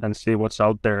and see what's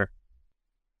out there.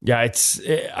 Yeah,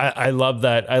 I love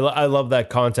that. I love that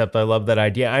concept. I love that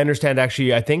idea. I understand,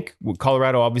 actually, I think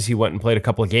Colorado obviously went and played a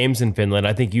couple of games in Finland.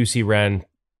 I think UC ran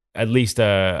at least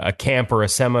a camp or a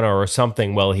seminar or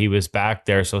something while he was back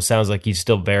there. So it sounds like he's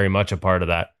still very much a part of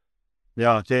that.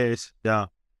 Yeah, Jace. Yeah,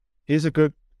 he's a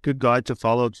good guy to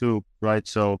follow too, right?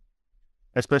 So,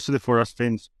 especially for us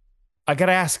Finns. I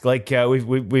gotta ask, like,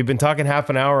 we've been talking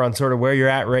half an hour on sort of where you're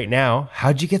at right now.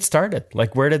 How'd you get started?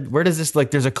 Like, where does this,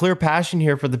 like, there's a clear passion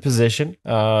here for the position.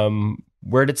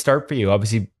 Where did it start for you?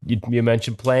 Obviously, you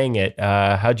mentioned playing it.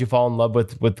 How'd you fall in love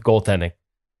with goaltending?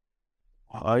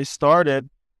 I started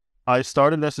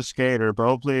as a skater.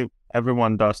 Probably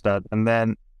everyone does that, and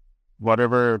then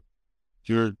whatever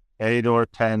you're 8 or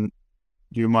 10,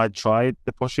 you might try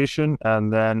the position,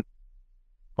 and then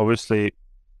obviously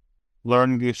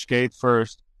learning to skate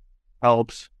first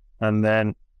helps, and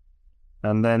then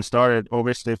started,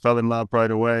 obviously fell in love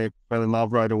right away,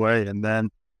 and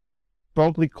then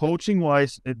probably coaching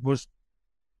wise, it was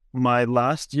my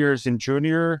last years in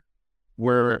junior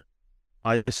where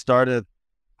I started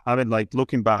having, like,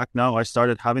 looking back now, I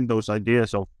started having those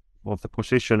ideas of the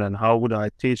position and how would I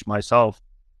teach myself.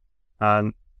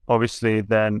 And obviously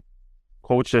then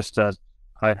coaches that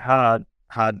I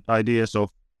had ideas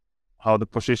of how the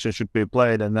position should be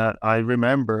played, and that I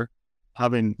remember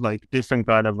having like different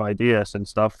kind of ideas and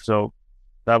stuff. So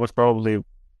that was probably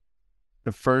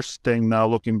the first thing now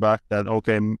looking back, that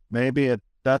okay, maybe at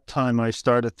that time I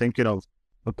started thinking of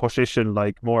the position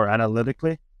like more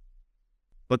analytically.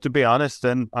 But to be honest,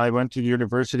 then I went to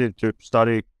university to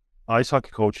study ice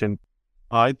hockey coaching,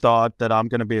 I thought that I'm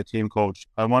going to be a team coach.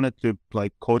 I wanted to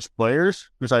like coach players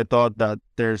because I thought that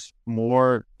there's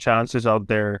more chances out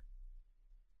there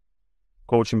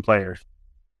coaching players.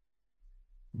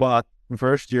 But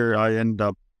first year I ended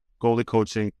up goalie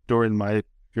coaching during my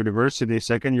university.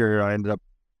 Second year I ended up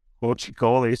coaching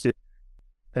goalies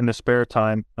in the spare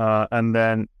time, and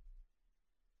then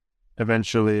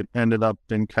eventually ended up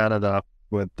in Canada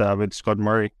with Scott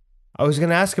Murray. I was going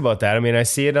to ask about that. I mean, I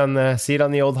see it on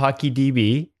the old hockey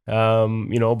DB.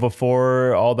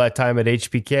 Before all that time at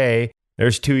HPK,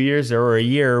 there's 2 years or a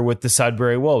year with the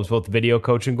Sudbury Wolves, both video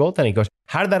coach and goaltending coach.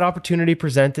 How did that opportunity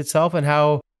present itself, and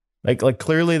how, like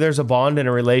clearly there's a bond and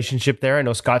a relationship there. I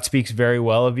know Scott speaks very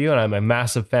well of you, and I'm a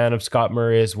massive fan of Scott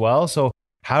Murray as well. So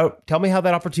tell me how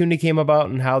that opportunity came about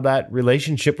and how that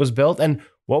relationship was built, and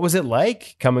what was it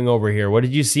like coming over here? What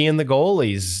did you see in the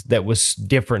goalies that was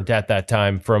different at that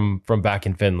time from back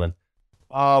in Finland?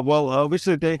 Well,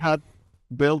 obviously they had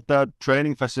built that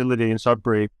training facility in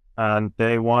Sudbury, and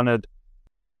they wanted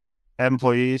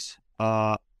employees.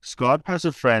 Scott has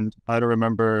a friend, I don't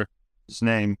remember his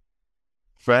name,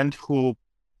 friend who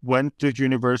went to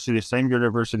university, same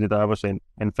university that I was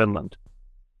in Finland.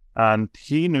 And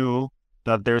he knew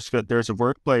that there's a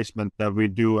work placement that we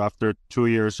do after 2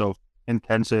 years of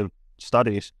intensive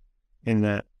studies in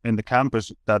the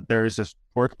campus, that there is a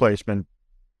work placement.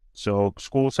 So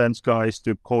school sends guys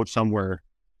to coach somewhere,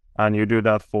 and you do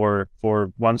that for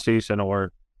 1 season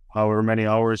or however many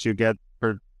hours you get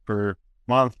per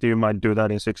month. You might do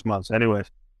that in 6 months. Anyways,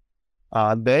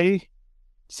 they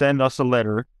send us a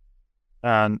letter,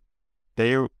 and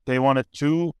they wanted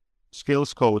 2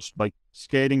 skills coach, like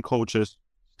skating coaches,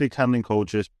 stick handling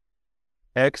coaches,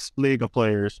 ex-Liga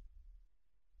players.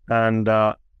 And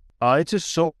I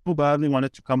just so badly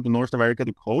wanted to come to North America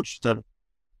to coach that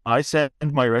I sent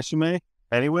my resume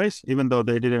anyways, even though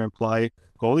they didn't apply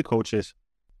goalie coaches.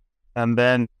 And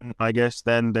then I guess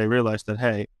then they realized that,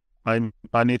 hey, I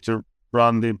need to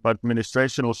run the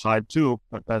administrational side too.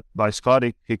 But by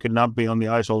Scotty, he could not be on the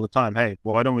ice all the time. Hey,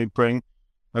 why don't we bring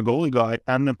a goalie guy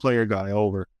and a player guy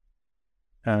over?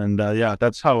 And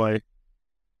that's how I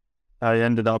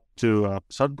ended up to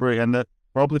Sudbury. And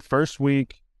probably first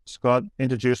week, Scott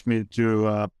introduced me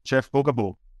to Jeff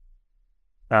Bookable.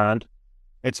 And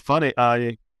it's funny,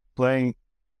 I playing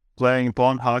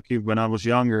pond hockey when I was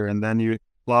younger, and then you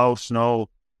plow snow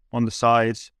on the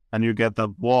sides and you get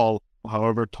that wall,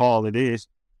 however tall it is,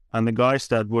 and the guys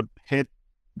that would hit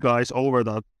guys over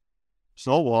that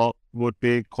snow wall would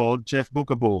be called Jeff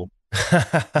Bookable.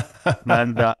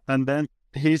 And then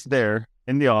he's there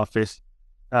in the office,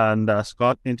 and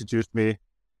Scott introduced me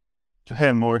to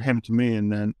him, or him to me,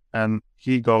 and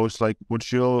he goes like,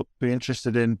 would you be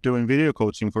interested in doing video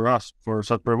coaching for us, for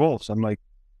Sudbury Wolves? I'm like,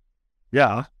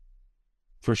 yeah,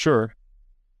 for sure.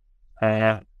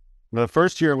 The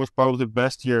first year was probably the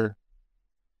best year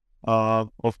of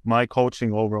my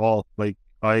coaching overall. Like,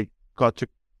 I got to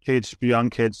teach young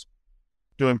kids,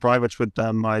 doing privates with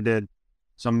them. I did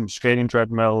some skating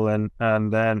treadmill, and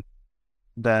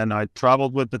then I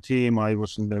traveled with the team. I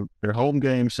was in their home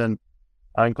games, and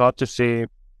I got to see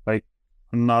like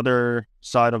another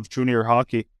side of junior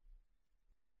hockey.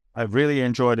 I really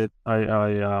enjoyed it.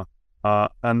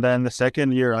 And then the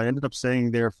second year, I ended up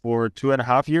staying there for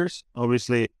 2.5 years.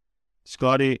 Obviously,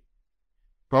 Scotty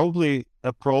probably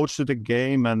approach to the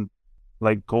game and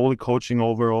like goalie coaching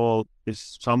overall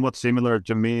is somewhat similar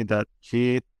to me, that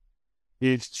he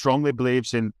strongly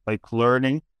believes in like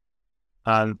learning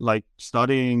and like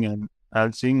studying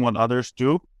and seeing what others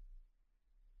do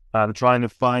and trying to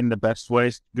find the best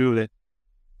ways to do it.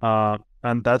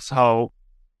 And that's how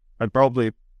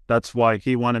that's why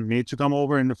he wanted me to come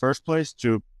over in the first place,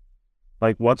 to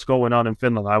like, what's going on in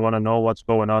Finland. I want to know what's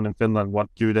going on in Finland. What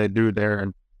do they do there?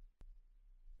 And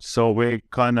so it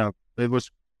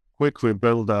was quick. We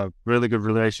built a really good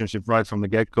relationship right from the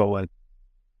get-go.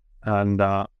 And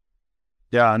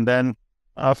then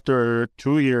after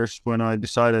 2 years, when I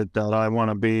decided that I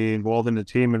want to be involved in the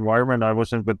team environment, I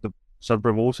wasn't with the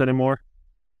Sudbury Wolves anymore.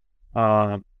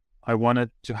 I wanted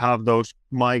to have those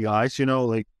my guys,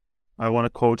 like I want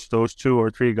to coach those 2 or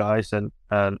 3 guys and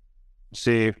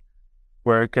see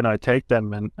where can I take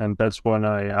them. And that's when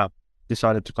I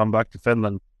decided to come back to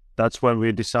Finland. That's when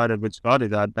we decided with Scotty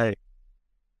that, hey,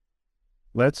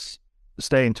 let's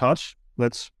stay in touch.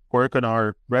 Let's work on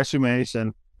our resumes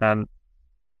and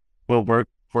we'll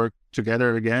work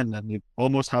together again. And it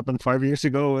almost happened 5 years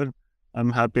ago, and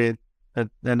I'm happy it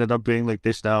ended up being like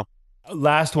this now.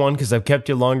 Last one, because I've kept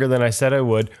you longer than I said I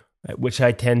would, which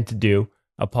I tend to do.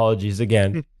 Apologies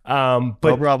again. But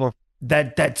no problem.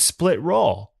 That split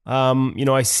role,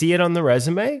 I see it on the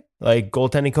resume, like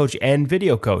goaltending coach and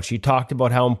video coach. You talked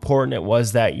about how important it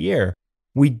was that year.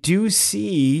 We do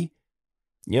see,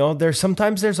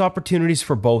 there's opportunities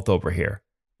for both over here.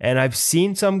 And I've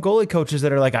seen some goalie coaches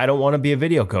that are like, I don't want to be a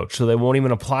video coach, so they won't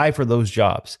even apply for those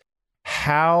jobs.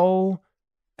 How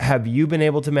have you been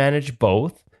able to manage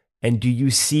both? And do you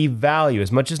see value?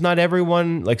 As much as not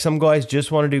everyone, like some guys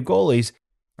just want to do goalies,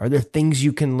 are there things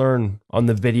you can learn on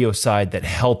the video side that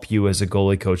help you as a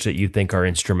goalie coach that you think are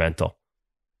instrumental?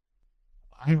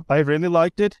 I really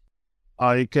liked it.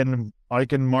 I can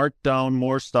mark down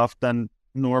more stuff than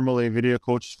normally video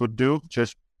coaches would do,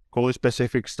 just goalie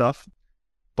specific stuff.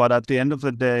 But at the end of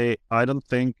the day, I don't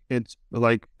think it's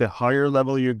like the higher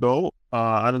level you go,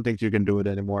 I don't think you can do it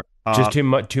anymore. Just too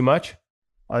much?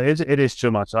 It is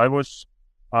too much. I was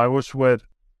with,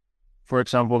 for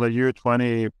example, the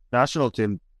U20 national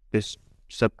team this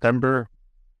September.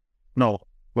 No,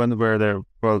 when were the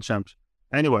world champs?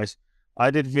 Anyways,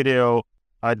 I did video,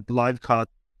 I did live cut,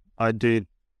 I did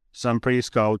some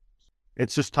pre-scout.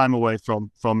 It's just time away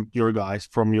from your guys,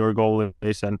 from your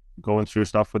goalies, and going through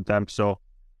stuff with them. So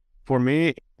for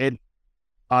me,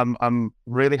 I'm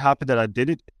really happy that I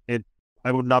did it.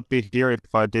 I would not be here if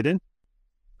I didn't.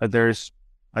 I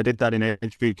did that in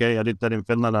HBK. I did that in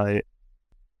Finland.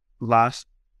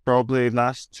 Probably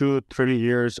last 2-3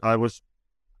 years, I was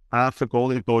half a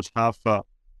goalie coach, half a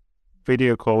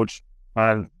video coach,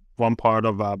 and one part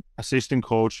of a assistant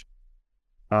coach.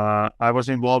 I was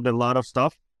involved in a lot of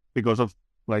stuff because of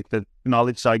like the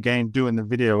knowledge I gained doing the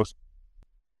videos.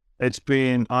 It's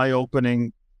been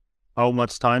eye-opening how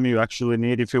much time you actually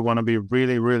need if you want to be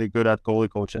really, really good at goalie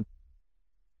coaching.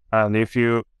 And if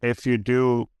you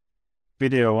do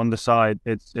video on the side,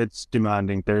 it's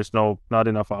demanding. There's not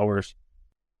enough hours.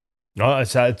 Oh,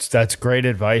 that's great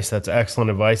advice. That's excellent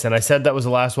advice. And I said that was the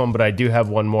last one, but I do have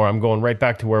one more. I'm going right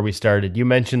back to where we started. You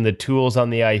mentioned the tools on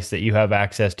the ice that you have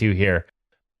access to here.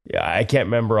 Yeah, I can't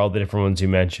remember all the different ones you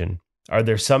mentioned. Are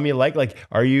there some you like? Like,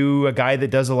 are you a guy that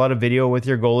does a lot of video with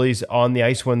your goalies on the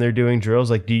ice when they're doing drills?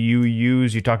 Like,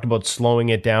 you talked about slowing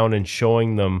it down and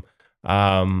showing them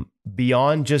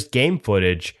beyond just game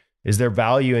footage. Is there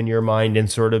value in your mind in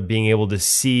sort of being able to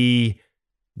see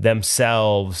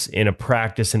themselves in a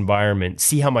practice environment,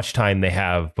 see how much time they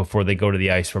have before they go to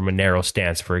the ice from a narrow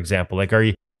stance, for example? Like,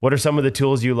 what are some of the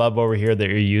tools you love over here that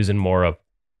you're using more of?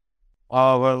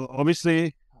 Well,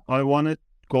 obviously, I wanted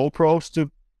GoPros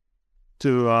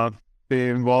to be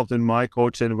involved in my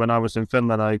coaching. When I was in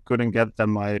Finland, I couldn't get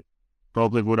them. I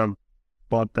probably would have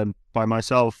bought them by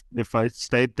myself if I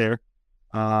stayed there.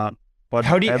 But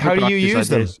how do you use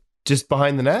them? Just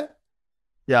behind the net?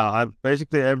 Yeah,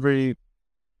 basically every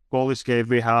goalie skate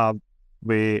we have,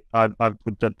 I've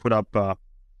put up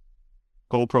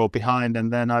GoPro behind,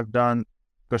 and then I've done,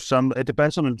 because it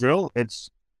depends on the drill. It's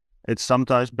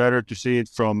sometimes better to see it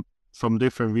from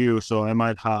different views. So I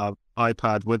might have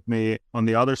iPad with me on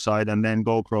the other side and then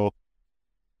GoPro.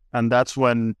 And that's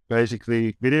when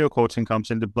basically video coaching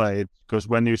comes into play, because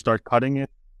when you start cutting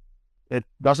it, it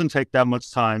doesn't take that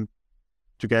much time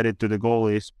to get it to the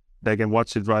goalies. They can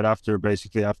watch it right after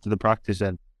the practice,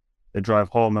 and they drive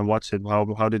home and watch it.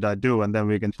 How did I do? And then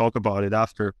we can talk about it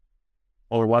after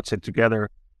or watch it together.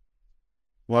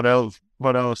 What else?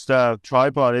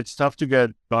 Tripod. It's tough to get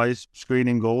guys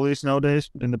screening goalies nowadays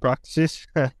in the practices.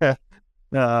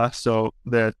 So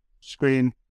the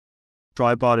screen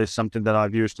tripod is something that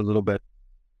I've used a little bit.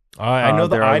 I know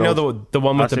the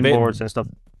one with the boards and stuff.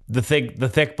 The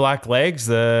thick black legs,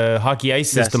 the Hockey Ice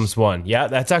Systems one. Yeah,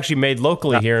 that's actually made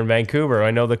locally here in Vancouver.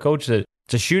 I know the coach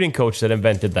it's a shooting coach that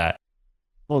invented that.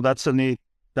 Well, that's a neat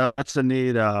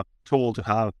tool to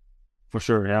have for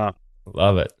sure. Yeah,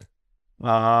 love it.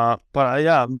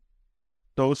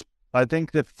 Those, I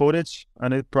think the footage,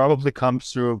 and it probably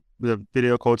comes through the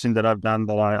video coaching that I've done,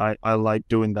 that I like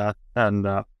doing that, and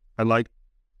I like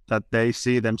that they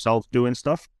see themselves doing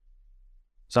stuff,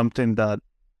 something that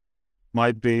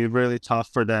might be really tough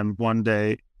for them one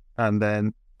day, and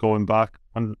then going back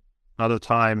another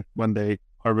time when they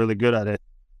are really good at it,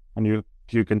 and you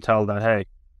can tell that, hey,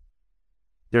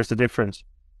 there's a difference.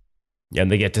 Yeah,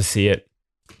 and they get to see it.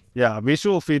 Yeah,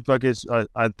 visual feedback is,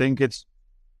 I think it's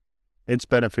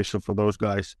beneficial for those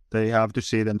guys. They have to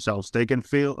see themselves. They can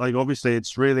feel, like, obviously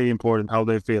it's really important how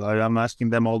they feel. I'm asking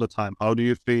them all the time, how do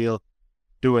you feel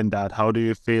doing that? How do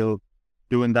you feel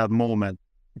doing that moment?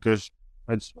 Because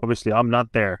it's obviously I'm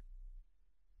not there.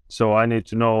 So I need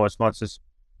to know as much as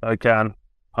I can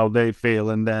how they feel.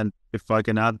 And then if I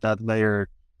can add that layer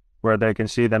where they can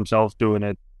see themselves doing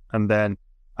it, and then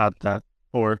add that,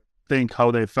 or think how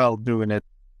they felt doing it,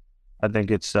 I think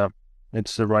it's the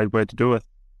right way to do it.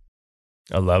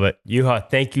 I love it. Juha,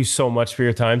 thank you so much for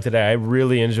your time today. I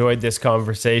really enjoyed this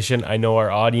conversation. I know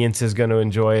our audience is going to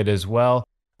enjoy it as well.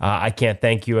 I can't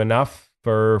thank you enough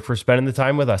for spending the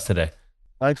time with us today.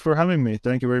 Thanks for having me.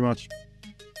 Thank you very much.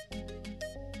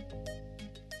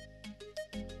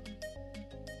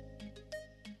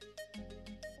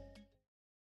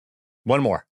 One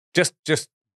more. Just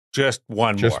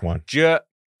one Just more. one.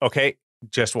 Okay,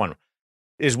 just one.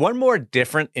 Is one more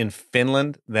different in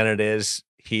Finland than it is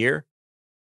here?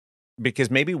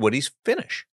 Because maybe Woody's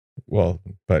Finnish. Well,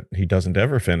 but he doesn't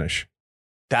ever finish.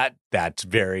 That's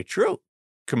very true.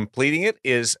 Completing it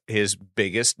is his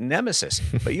biggest nemesis.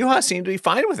 But Juha seemed to be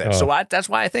fine with it. Oh. So that's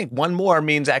why I think one more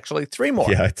means actually three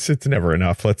more. Yeah, it's never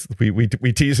enough. We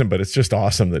tease him, but it's just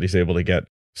awesome that he's able to get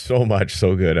so much,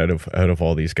 so good out of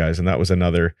all these guys. And that was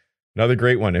another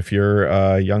great one. If you're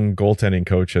a young goaltending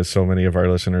coach, as so many of our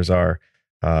listeners are,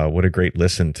 what a great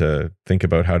listen to think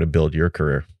about how to build your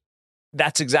career.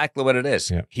 That's exactly what it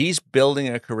is. Yeah. He's building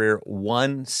a career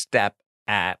one step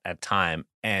at a time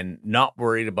and not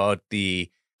worried about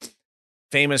the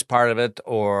famous part of it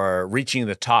or reaching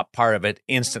the top part of it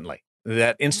instantly.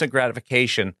 That instant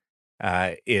gratification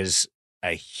is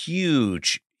a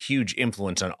huge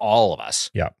influence on all of us.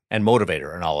 Yeah. And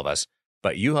motivator on all of us.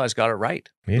 But Juha's got it right.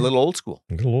 Yeah. A little old school.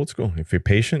 A little old school. If you're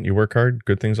patient, you work hard,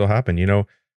 good things will happen. You know,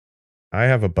 I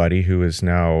have a buddy who is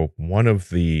now one of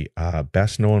the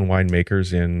best known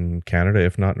winemakers in Canada,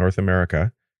 if not North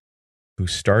America, who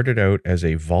started out as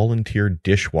a volunteer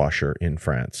dishwasher in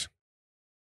France.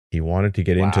 He wanted to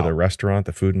get into the restaurant,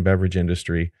 the food and beverage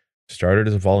industry, started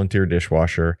as a volunteer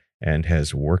dishwasher, and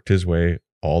has worked his way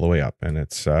all the way up. And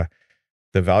it's the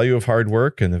value of hard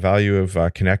work and the value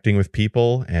of connecting with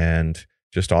people and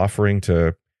just offering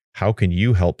to how can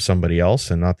you help somebody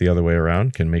else and not the other way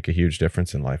around can make a huge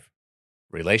difference in life.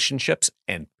 Relationships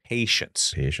and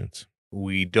patience. Patience.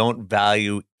 We don't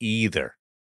value either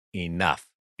enough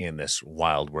in this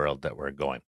wild world that we're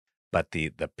going. But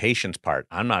the patience part,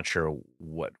 I'm not sure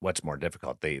what's more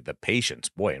difficult. The patience,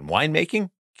 boy, in winemaking,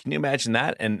 can you imagine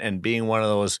that? And being one of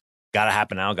those gotta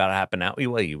happen now.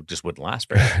 Well, you just wouldn't last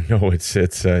very long. No,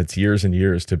 it's years and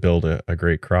years to build a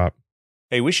great crop.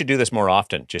 Hey, we should do this more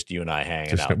often. Just you and I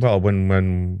hanging out. Well, when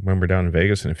we're down in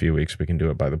Vegas in a few weeks, we can do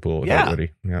it by the pool without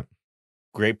Woody. Yeah.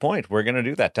 Great point. We're going to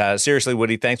do that. Seriously,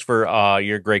 Woody, thanks for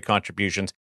your great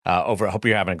contributions. I hope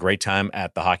you're having a great time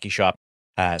at the hockey shop.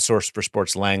 Source for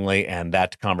Sports Langley, and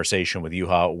that conversation with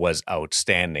Juha was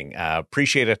outstanding.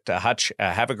 Appreciate it, Hutch.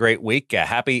 Have a great week.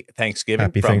 Happy Thanksgiving.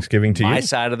 Happy Thanksgiving to you. My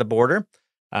side of the border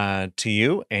to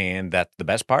you. And that the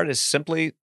best part is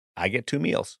simply I get 2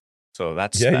 meals. So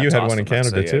that's you had awesome. one in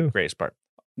Canada too. Greatest part.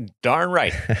 Darn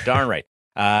right.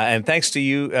 And thanks to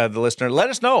you, the listener. Let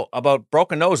us know about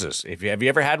broken noses. Have you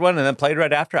ever had one and then played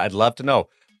right after? I'd love to know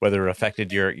whether it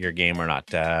affected your game or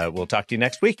not. We'll talk to you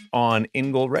next week on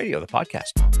In Gold Radio, the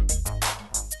podcast.